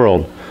this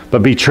world,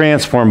 but be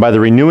transformed by the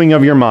renewing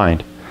of your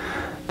mind,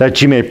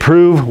 that you may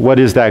prove what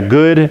is that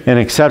good and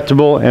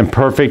acceptable and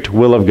perfect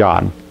will of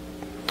God.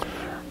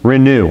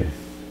 Renew.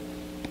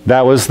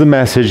 That was the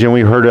message, and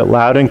we heard it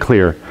loud and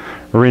clear.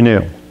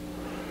 Renew.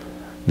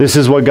 This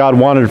is what God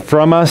wanted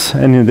from us,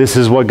 and this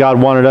is what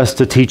God wanted us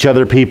to teach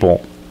other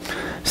people.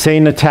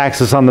 Satan attacks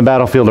us on the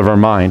battlefield of our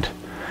mind.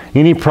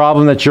 Any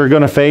problem that you're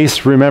going to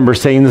face, remember,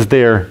 Satan's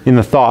there in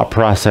the thought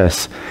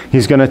process.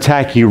 He's going to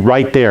attack you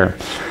right there.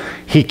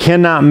 He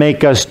cannot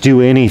make us do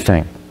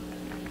anything.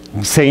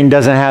 Satan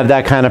doesn't have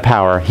that kind of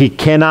power. He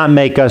cannot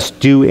make us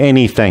do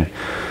anything.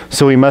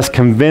 So he must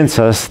convince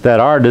us that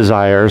our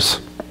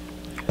desires,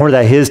 or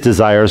that his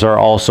desires, are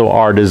also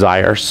our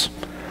desires.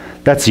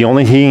 That's the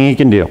only thing he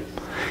can do.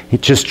 He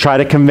just try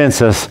to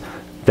convince us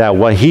that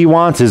what he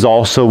wants is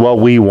also what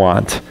we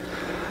want.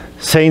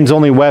 Satan's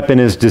only weapon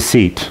is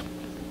deceit.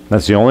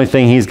 That's the only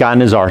thing he's got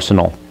in his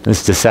arsenal,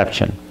 is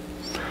deception.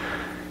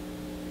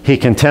 He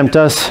can tempt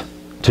us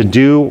to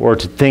do or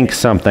to think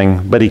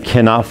something, but he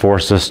cannot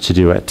force us to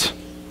do it.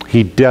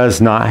 He does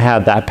not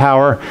have that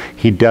power.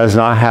 He does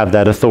not have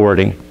that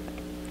authority.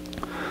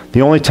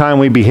 The only time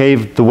we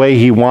behave the way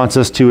he wants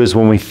us to is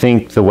when we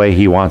think the way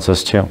he wants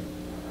us to.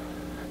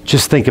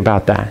 Just think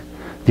about that.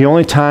 The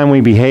only time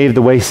we behave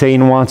the way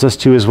Satan wants us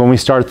to is when we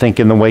start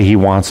thinking the way he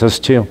wants us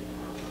to.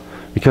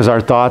 Because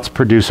our thoughts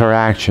produce our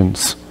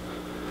actions.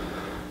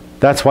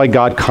 That's why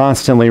God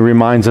constantly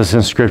reminds us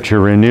in Scripture,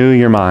 renew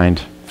your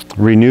mind.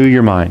 Renew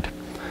your mind.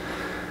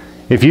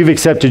 If you've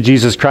accepted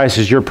Jesus Christ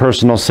as your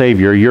personal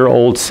Savior, your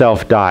old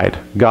self died.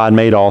 God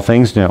made all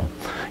things new.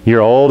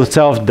 Your old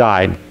self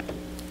died.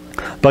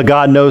 But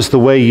God knows the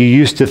way you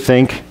used to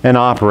think and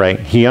operate.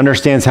 He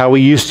understands how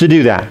we used to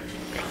do that.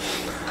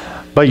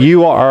 But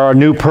you are a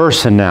new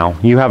person now.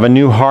 You have a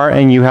new heart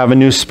and you have a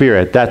new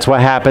spirit. That's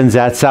what happens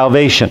at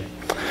salvation.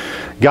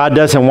 God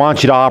doesn't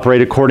want you to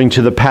operate according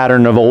to the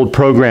pattern of old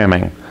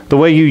programming. The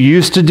way you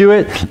used to do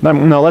it,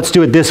 no, let's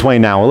do it this way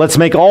now. Let's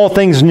make all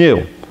things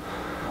new.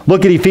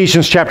 Look at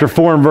Ephesians chapter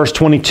 4 and verse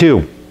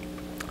 22.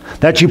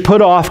 That you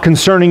put off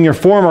concerning your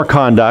former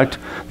conduct,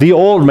 the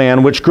old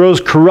man which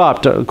grows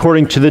corrupt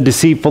according to the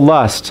deceitful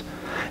lust,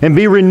 and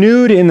be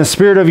renewed in the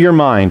spirit of your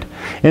mind,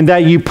 and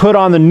that you put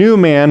on the new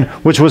man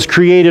which was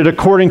created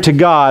according to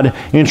God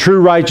in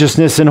true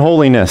righteousness and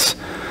holiness.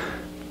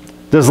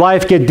 Does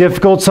life get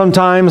difficult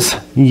sometimes?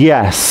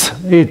 Yes,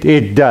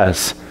 it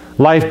does.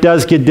 Life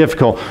does get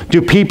difficult.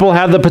 Do people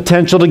have the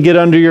potential to get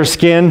under your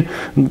skin?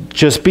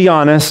 Just be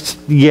honest.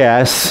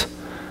 Yes.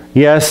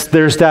 Yes,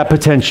 there's that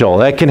potential.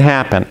 That can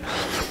happen.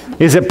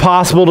 Is it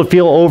possible to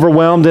feel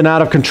overwhelmed and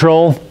out of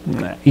control?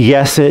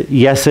 Yes, it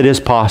is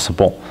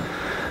possible.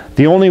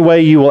 The only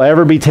way you will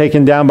ever be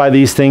taken down by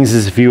these things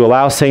is if you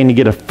allow Satan to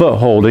get a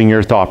foothold in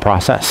your thought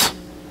process.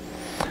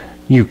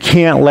 You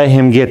can't let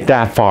him get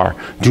that far.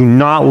 Do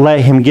not let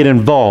him get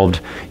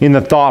involved in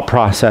the thought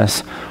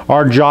process.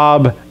 Our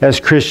job as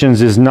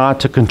Christians is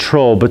not to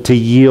control, but to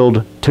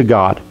yield to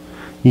God.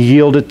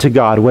 Yield it to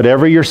God.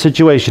 Whatever your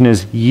situation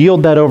is,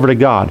 yield that over to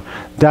God.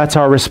 That's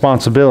our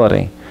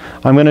responsibility.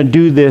 I'm going to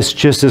do this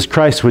just as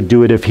Christ would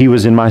do it if he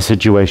was in my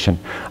situation.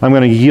 I'm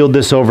going to yield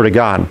this over to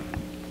God.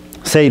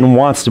 Satan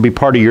wants to be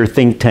part of your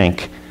think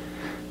tank.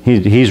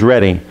 He's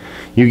ready.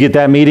 You get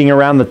that meeting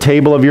around the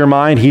table of your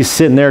mind, he's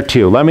sitting there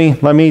too. Let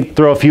me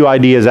throw a few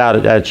ideas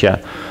out at you.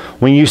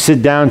 When you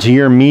sit down to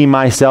your me,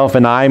 myself,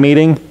 and I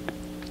meeting,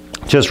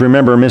 just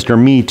remember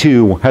Mr. Me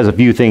Too has a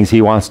few things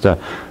he wants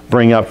to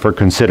bring up for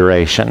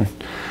consideration.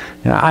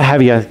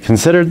 Have you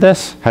considered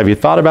this? Have you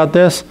thought about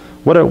this?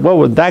 What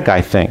would that guy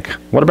think?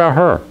 What about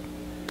her?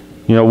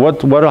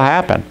 What'll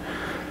happen?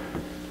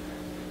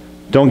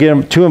 Don't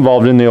get too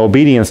involved in the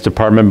obedience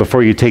department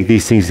before you take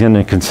these things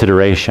into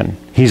consideration.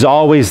 He's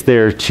always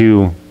there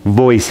to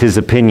voice his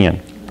opinion.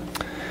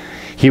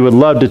 He would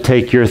love to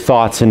take your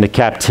thoughts into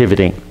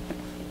captivity.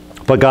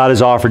 But God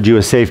has offered you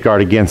a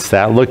safeguard against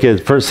that. Look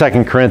at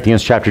 2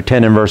 Corinthians chapter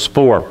 10 and verse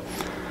 4.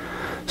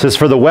 It says,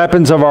 "For the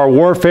weapons of our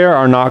warfare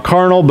are not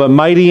carnal, but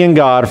mighty in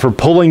God for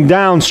pulling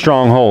down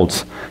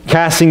strongholds,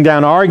 casting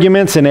down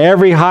arguments and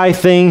every high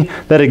thing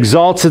that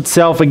exalts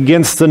itself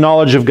against the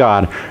knowledge of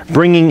God,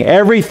 bringing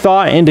every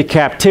thought into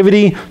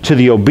captivity to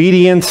the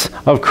obedience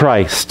of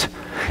Christ."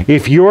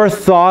 If your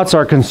thoughts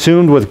are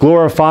consumed with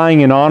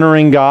glorifying and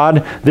honoring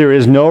God, there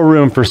is no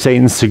room for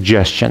Satan's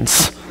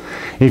suggestions.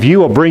 If you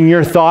will bring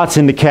your thoughts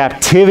into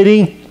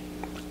captivity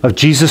of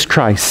Jesus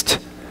Christ,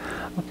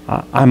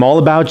 I'm all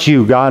about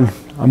you, God.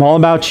 I'm all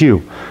about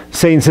you.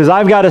 Satan says,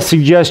 I've got a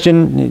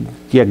suggestion.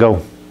 Yeah,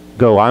 go.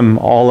 I'm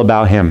all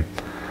about him.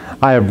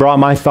 I have brought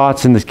my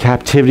thoughts in the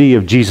captivity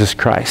of Jesus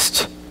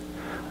Christ.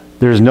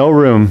 There's no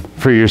room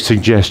for your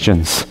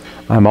suggestions.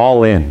 I'm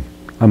all in.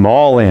 I'm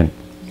all in.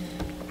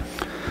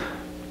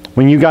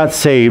 When you got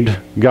saved,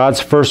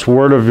 God's first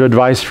word of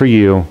advice for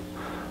you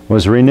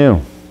was renew.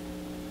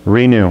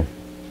 Renew.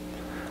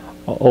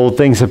 Old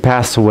things have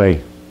passed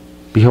away.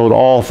 Behold,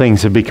 all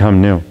things have become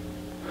new.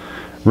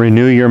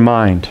 Renew your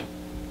mind.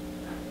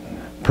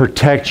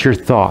 Protect your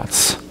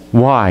thoughts.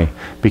 Why?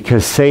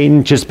 Because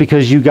Satan, just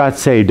because you got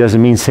saved,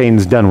 doesn't mean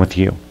Satan's done with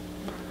you.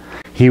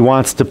 He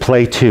wants to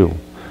play too.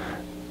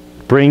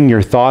 Bring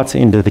your thoughts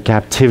into the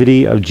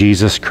captivity of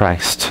Jesus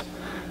Christ.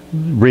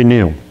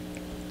 Renew.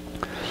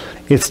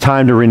 It's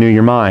time to renew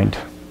your mind.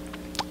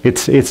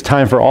 It's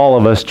time for all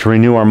of us to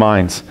renew our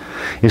minds.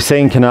 If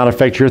Satan cannot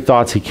affect your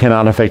thoughts, he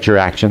cannot affect your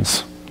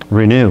actions.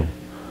 Renew.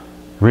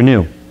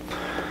 Renew.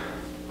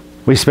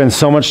 We spend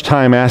so much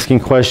time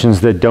asking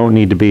questions that don't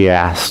need to be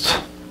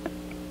asked.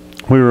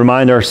 We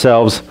remind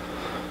ourselves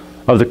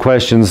of the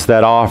questions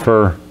that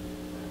offer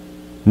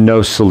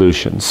no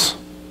solutions.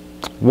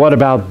 What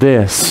about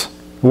this?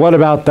 What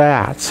about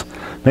that?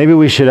 Maybe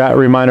we should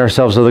remind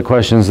ourselves of the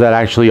questions that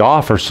actually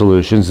offer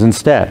solutions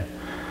instead.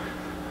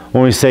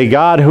 When we say,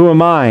 God, who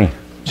am I?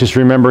 Just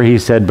remember he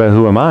said, but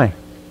who am I?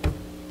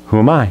 Who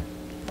am I?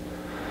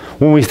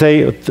 When we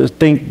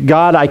think,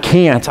 God, I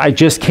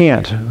just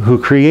can't. Who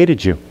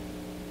created you?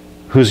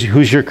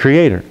 Who's your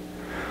creator?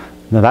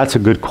 Now that's a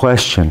good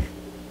question.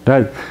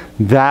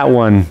 That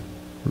one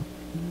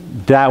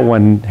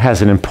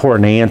has an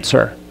important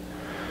answer.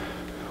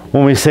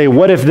 When we say,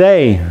 what if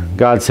they?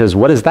 God says,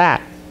 what is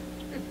that?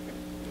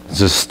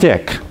 It's a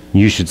stick.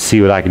 You should see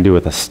what I can do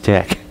with a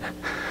stick.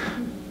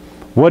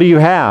 What do you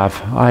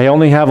have? I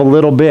only have a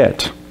little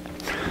bit.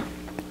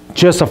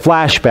 Just a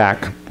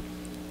flashback.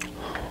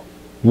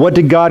 What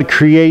did God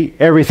create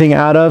everything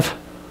out of?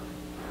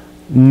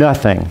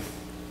 Nothing.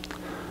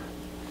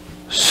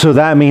 So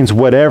that means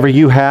whatever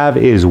you have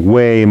is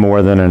way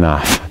more than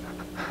enough.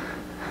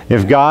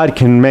 If God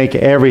can make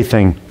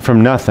everything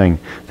from nothing,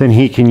 then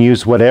he can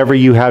use whatever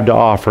you have to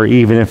offer,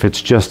 even if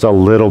it's just a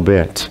little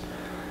bit.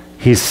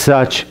 He's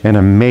such an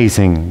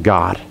amazing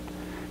God.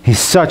 He's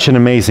such an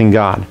amazing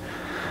God.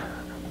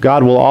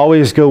 God will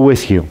always go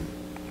with you.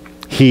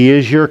 He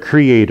is your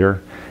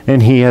creator,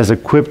 and he has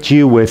equipped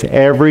you with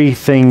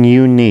everything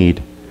you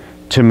need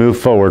to move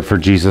forward for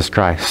Jesus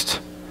Christ.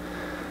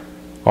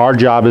 Our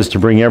job is to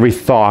bring every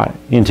thought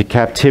into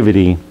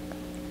captivity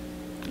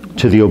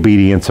to the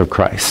obedience of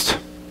Christ.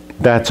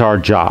 That's our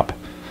job.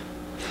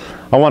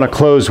 I want to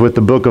close with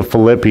the book of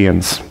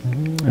Philippians.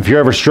 If you're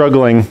ever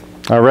struggling,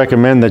 I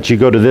recommend that you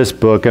go to this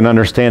book and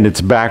understand its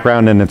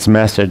background and its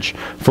message.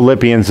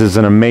 Philippians is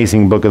an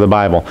amazing book of the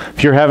Bible.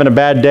 If you're having a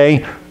bad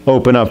day,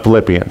 open up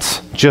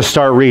Philippians. Just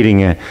start reading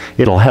it.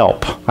 It'll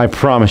help. I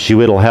promise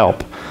you it'll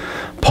help.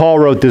 Paul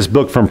wrote this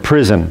book from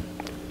prison.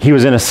 He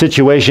was in a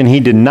situation he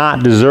did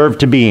not deserve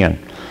to be in.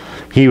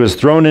 He was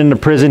thrown into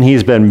prison.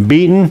 He's been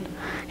beaten.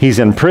 He's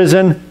in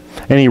prison.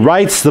 And he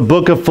writes the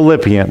book of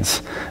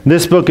Philippians.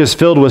 This book is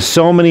filled with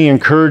so many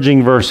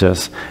encouraging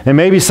verses. And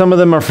maybe some of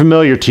them are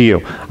familiar to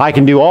you. I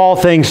can do all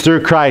things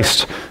through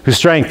Christ who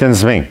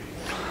strengthens me.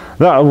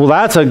 Well,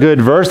 that's a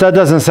good verse. That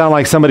doesn't sound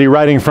like somebody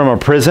writing from a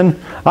prison.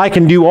 I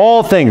can do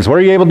all things. What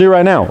are you able to do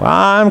right now?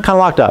 I'm kind of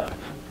locked up.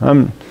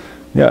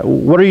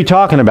 What are you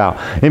talking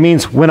about? It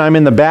means when I'm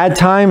in the bad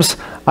times,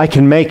 I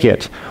can make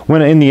it.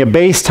 When in the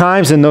abased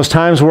times, in those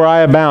times where I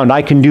abound,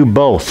 I can do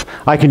both.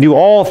 I can do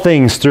all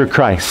things through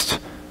Christ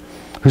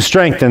who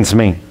strengthens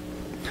me.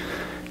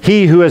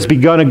 He who has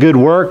begun a good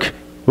work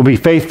will be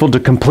faithful to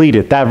complete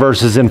it. That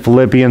verse is in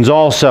Philippians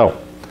also.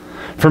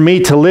 For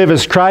me to live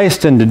is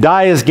Christ and to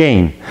die is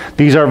gain.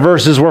 These are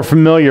verses we're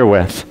familiar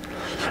with.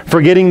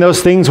 Forgetting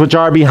those things which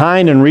are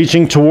behind and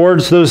reaching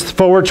forward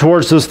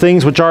towards those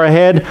things which are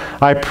ahead,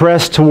 I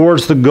press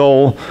towards the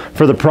goal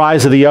for the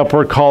prize of the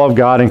upward call of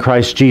God in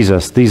Christ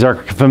Jesus. These are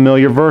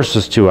familiar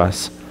verses to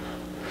us.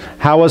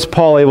 How was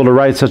Paul able to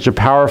write such a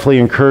powerfully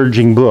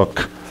encouraging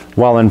book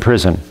while in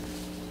prison?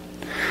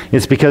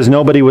 It's because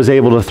nobody was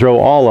able to throw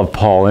all of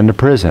Paul into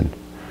prison.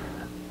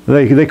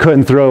 They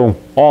couldn't throw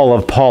all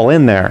of Paul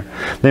in there.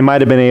 They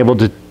might have been able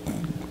to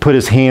put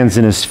his hands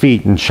and his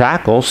feet in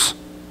shackles.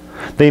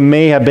 They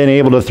may have been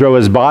able to throw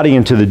his body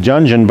into the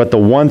dungeon, but the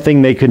one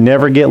thing they could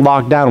never get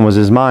locked down was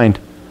his mind.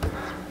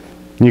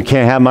 You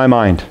can't have my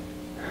mind.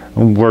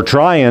 We're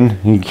trying.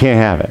 You can't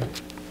have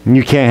it.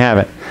 You can't have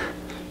it.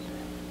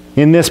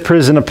 In this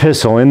prison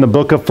epistle, in the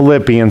book of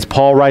Philippians,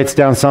 Paul writes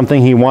down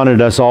something he wanted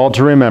us all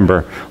to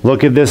remember.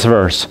 Look at this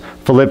verse.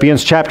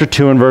 Philippians chapter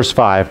 2 and verse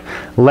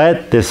 5.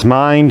 Let this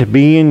mind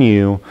be in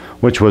you,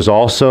 which was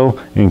also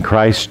in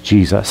Christ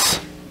Jesus.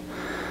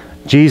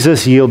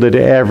 Jesus yielded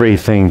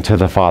everything to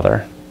the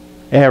Father.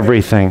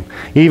 Everything.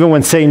 Even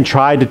when Satan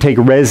tried to take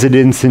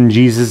residence in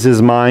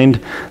Jesus'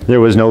 mind, there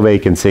was no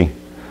vacancy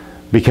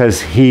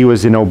because he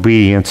was in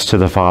obedience to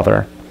the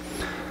Father.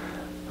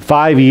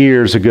 5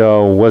 years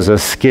ago was a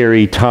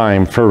scary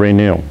time for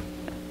Renew.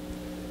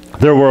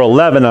 There were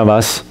 11 of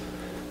us.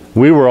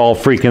 We were all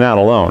freaking out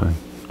alone.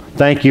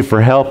 Thank you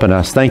for helping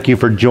us. Thank you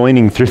for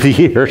joining through the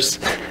years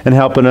and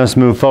helping us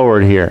move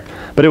forward here.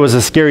 But it was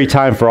a scary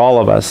time for all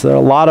of us. A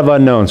lot of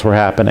unknowns were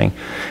happening.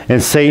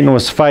 And Satan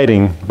was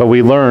fighting, but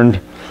we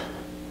learned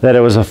that it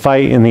was a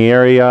fight in the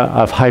area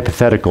of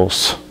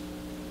hypotheticals.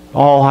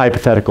 All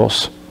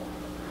hypotheticals.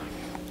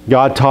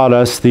 God taught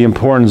us the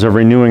importance of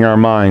renewing our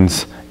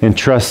minds and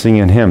trusting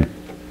in Him.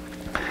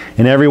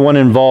 And everyone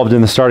involved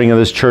in the starting of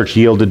this church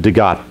yielded to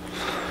God.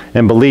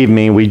 And believe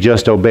me, we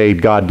just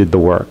obeyed. God did the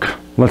work.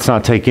 Let's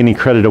not take any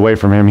credit away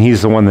from Him.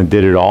 He's the one that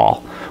did it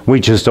all. We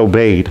just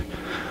obeyed.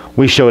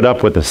 We showed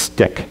up with a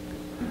stick.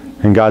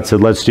 And God said,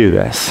 let's do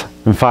this.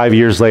 And 5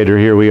 years later,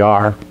 here we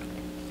are.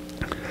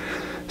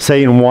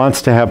 Satan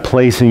wants to have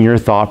place in your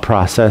thought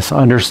process.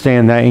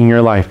 Understand that in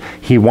your life.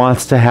 He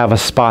wants to have a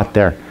spot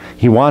there.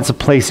 He wants a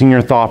place in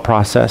your thought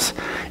process.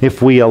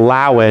 If we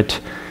allow it,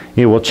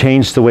 it will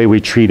change the way we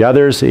treat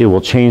others. It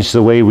will change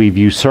the way we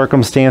view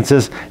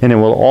circumstances. And it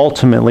will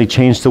ultimately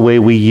change the way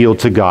we yield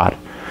to God.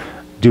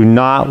 Do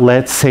not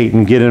let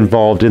Satan get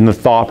involved in the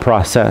thought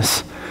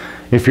process.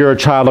 If you're a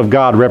child of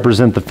God,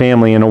 represent the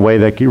family in a way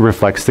that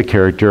reflects the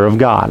character of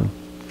God.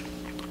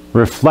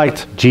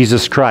 Reflect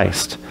Jesus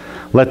Christ.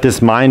 Let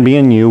this mind be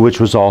in you, which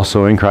was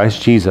also in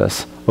Christ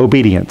Jesus.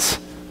 Obedience.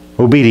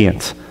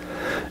 Obedience.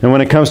 And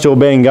when it comes to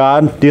obeying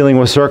God, dealing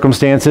with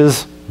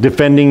circumstances,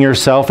 defending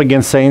yourself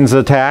against Satan's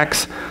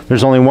attacks,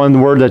 there's only one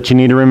word that you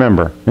need to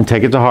remember and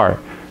take it to heart.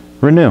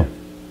 Renew.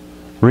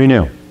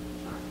 Renew.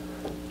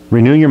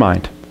 Renew your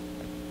mind.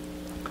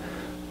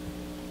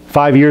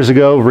 5 years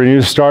ago,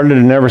 Renew started,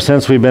 and ever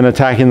since we've been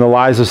attacking the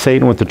lies of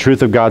Satan with the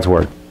truth of God's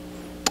Word.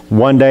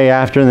 One day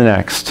after the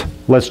next.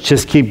 Let's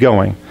just keep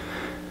going.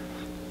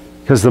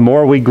 Because the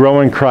more we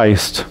grow in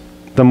Christ,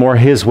 the more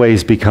His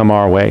ways become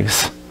our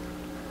ways.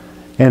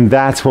 And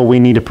that's what we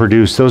need to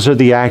produce. Those are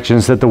the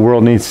actions that the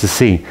world needs to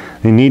see.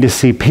 They need to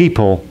see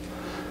people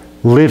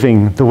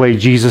living the way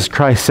Jesus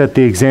Christ set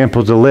the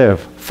example to live.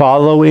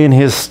 Follow in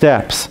His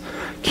steps.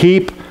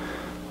 Keep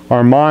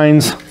our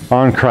minds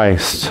on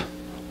Christ.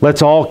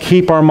 Let's all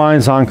keep our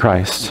minds on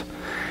Christ.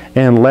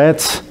 And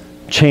let's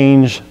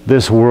change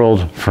this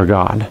world for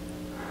God.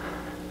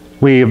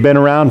 We have been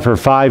around for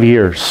 5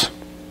 years.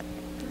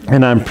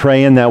 And I'm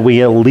praying that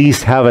we at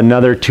least have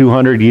another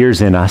 200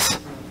 years in us.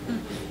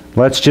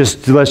 Let's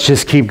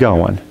just keep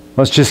going.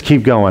 Let's just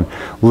keep going.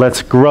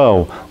 Let's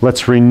grow.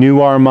 Let's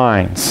renew our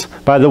minds.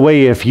 By the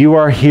way, if you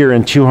are here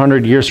in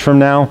 200 years from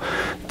now,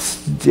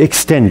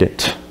 extend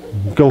it.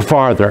 Go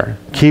farther.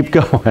 Keep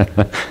going.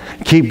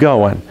 Keep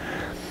going.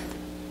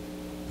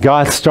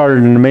 God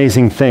started an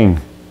amazing thing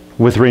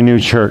with Renew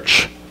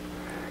Church.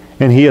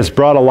 And He has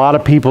brought a lot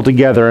of people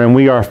together, and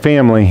we are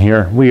family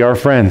here. We are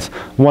friends.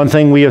 One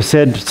thing we have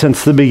said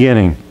since the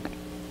beginning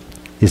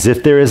is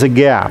if there is a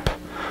gap,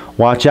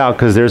 watch out,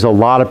 because there's a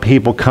lot of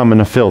people coming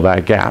to fill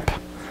that gap.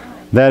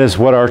 That is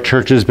what our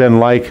church has been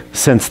like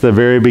since the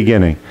very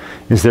beginning.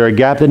 Is there a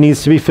gap that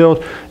needs to be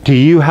filled? Do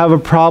you have a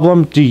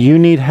problem? Do you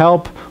need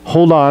help?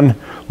 Hold on.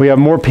 We have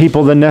more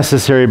people than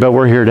necessary, but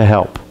we're here to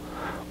help.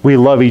 We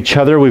love each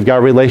other. We've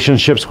got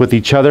relationships with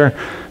each other,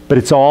 but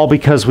it's all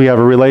because we have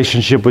a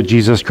relationship with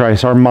Jesus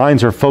Christ. Our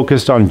minds are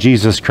focused on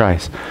Jesus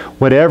Christ.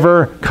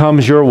 Whatever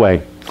comes your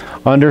way,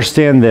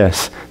 understand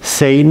this.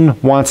 Satan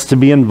wants to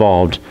be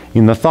involved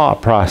in the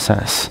thought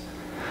process.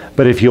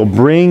 But if you'll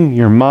bring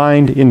your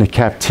mind into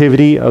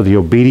captivity of the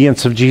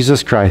obedience of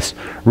Jesus Christ,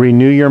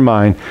 renew your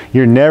mind,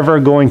 you're never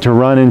going to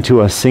run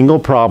into a single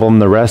problem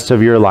the rest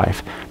of your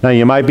life. Now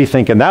you might be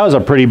thinking, that was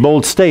a pretty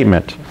bold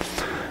statement.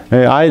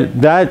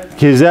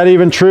 Is that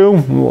even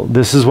true? Well,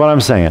 this is what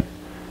I'm saying.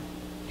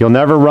 You'll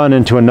never run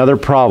into another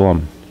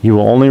problem. You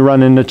will only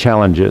run into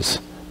challenges.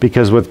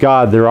 Because with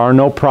God, there are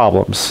no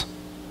problems.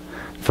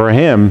 For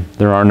Him,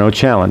 there are no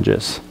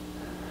challenges.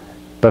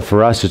 But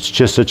for us, it's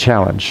just a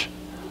challenge.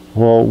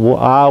 Well,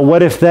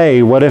 what if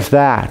they? What if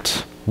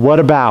that? What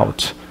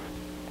about?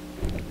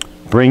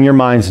 Bring your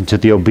minds into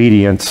the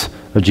obedience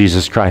of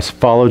Jesus Christ.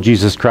 Follow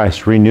Jesus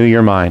Christ. Renew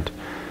your mind.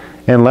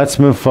 And let's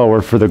move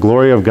forward for the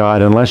glory of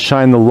God, and let's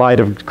shine the light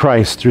of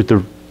Christ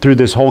through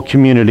this whole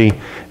community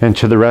and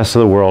to the rest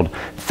of the world.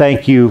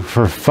 Thank you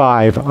for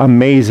 5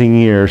 amazing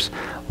years.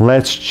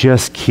 Let's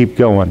just keep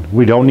going.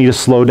 We don't need to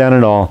slow down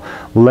at all.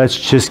 Let's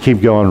just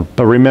keep going.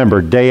 But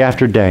remember, day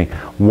after day,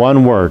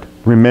 one word.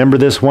 Remember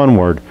this one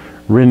word.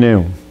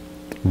 Renew.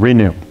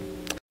 Renew.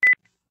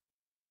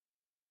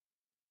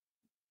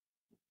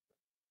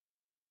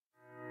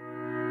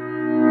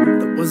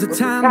 There was a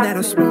time that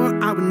I swore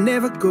I would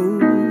never go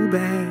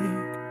back.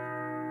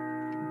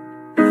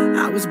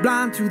 I was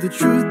blind to the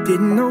truth,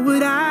 didn't know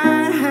what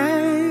I had.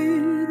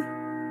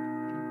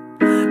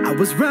 I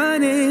was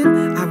running,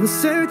 I was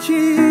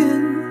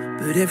searching,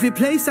 but every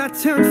place I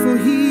turned for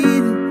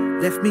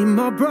healing left me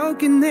more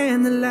broken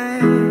than the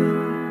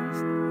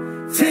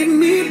last. Take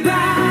me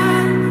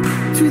back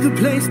to the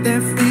place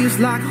that feels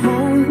like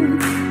home,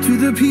 to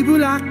the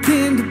people I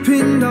can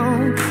depend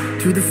on,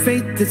 to the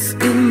faith that's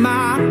in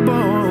my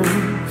bones.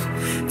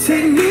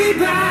 Take me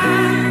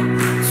back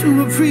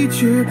to a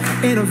preacher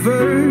and a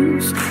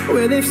verse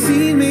where they've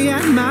seen me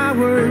at my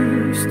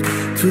worst,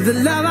 to the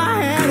love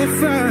I had at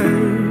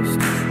first.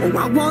 Oh,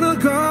 I wanna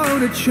go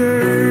to church.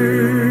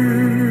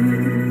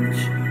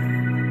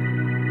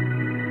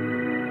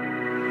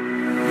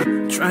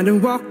 Trying to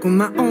walk on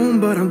my own,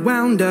 but I'm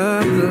wound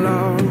up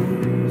lost.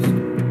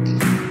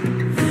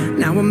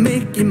 Now I'm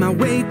making my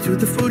way to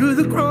the foot of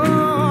the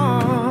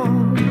cross.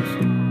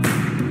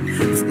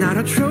 It's not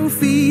a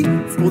trophy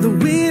for the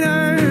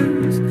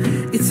winners,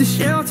 it's a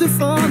shelter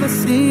for the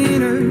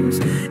sinners,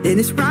 and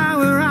it's right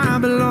where I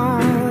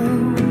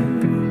belong.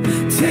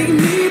 Take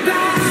me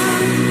back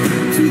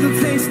to the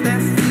place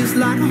that feels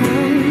like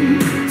home,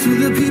 to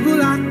the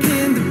people I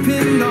can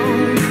depend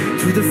on,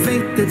 to the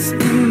faith that's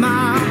in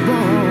my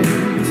bones.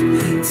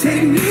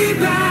 Take me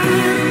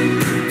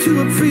back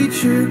to a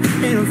preacher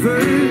and a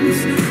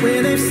verse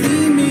where they've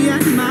seen me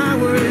at my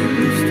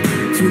worst,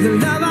 to the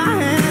love I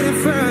had at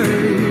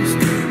first.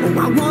 Oh,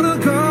 I wanna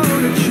go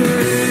to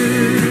church.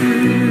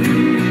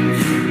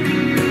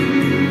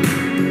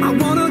 I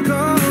wanna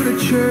go to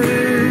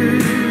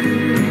church.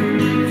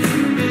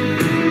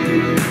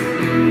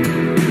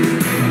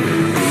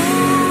 Oh,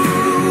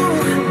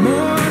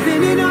 more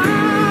than an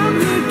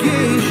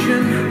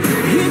obligation,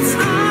 it's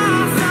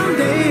our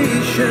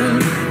foundation,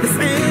 the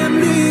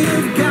family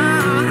of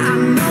God. I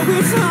know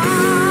it's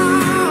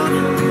hard,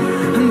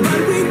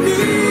 but we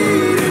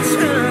need each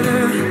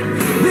other.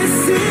 We're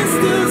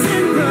sisters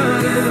and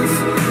brothers.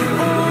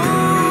 Oh,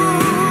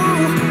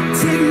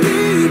 take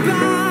me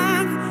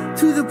back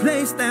to the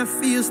place that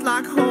feels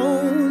like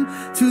home,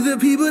 to the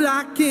people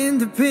I can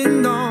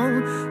depend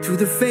on, to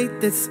the faith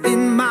that's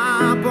in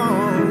my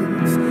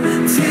bones.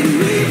 Take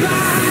me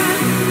back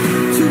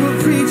to a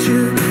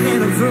preacher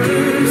and a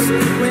verse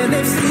where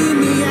they've seen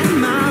me at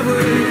my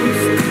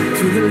worst,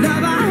 to the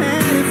love I had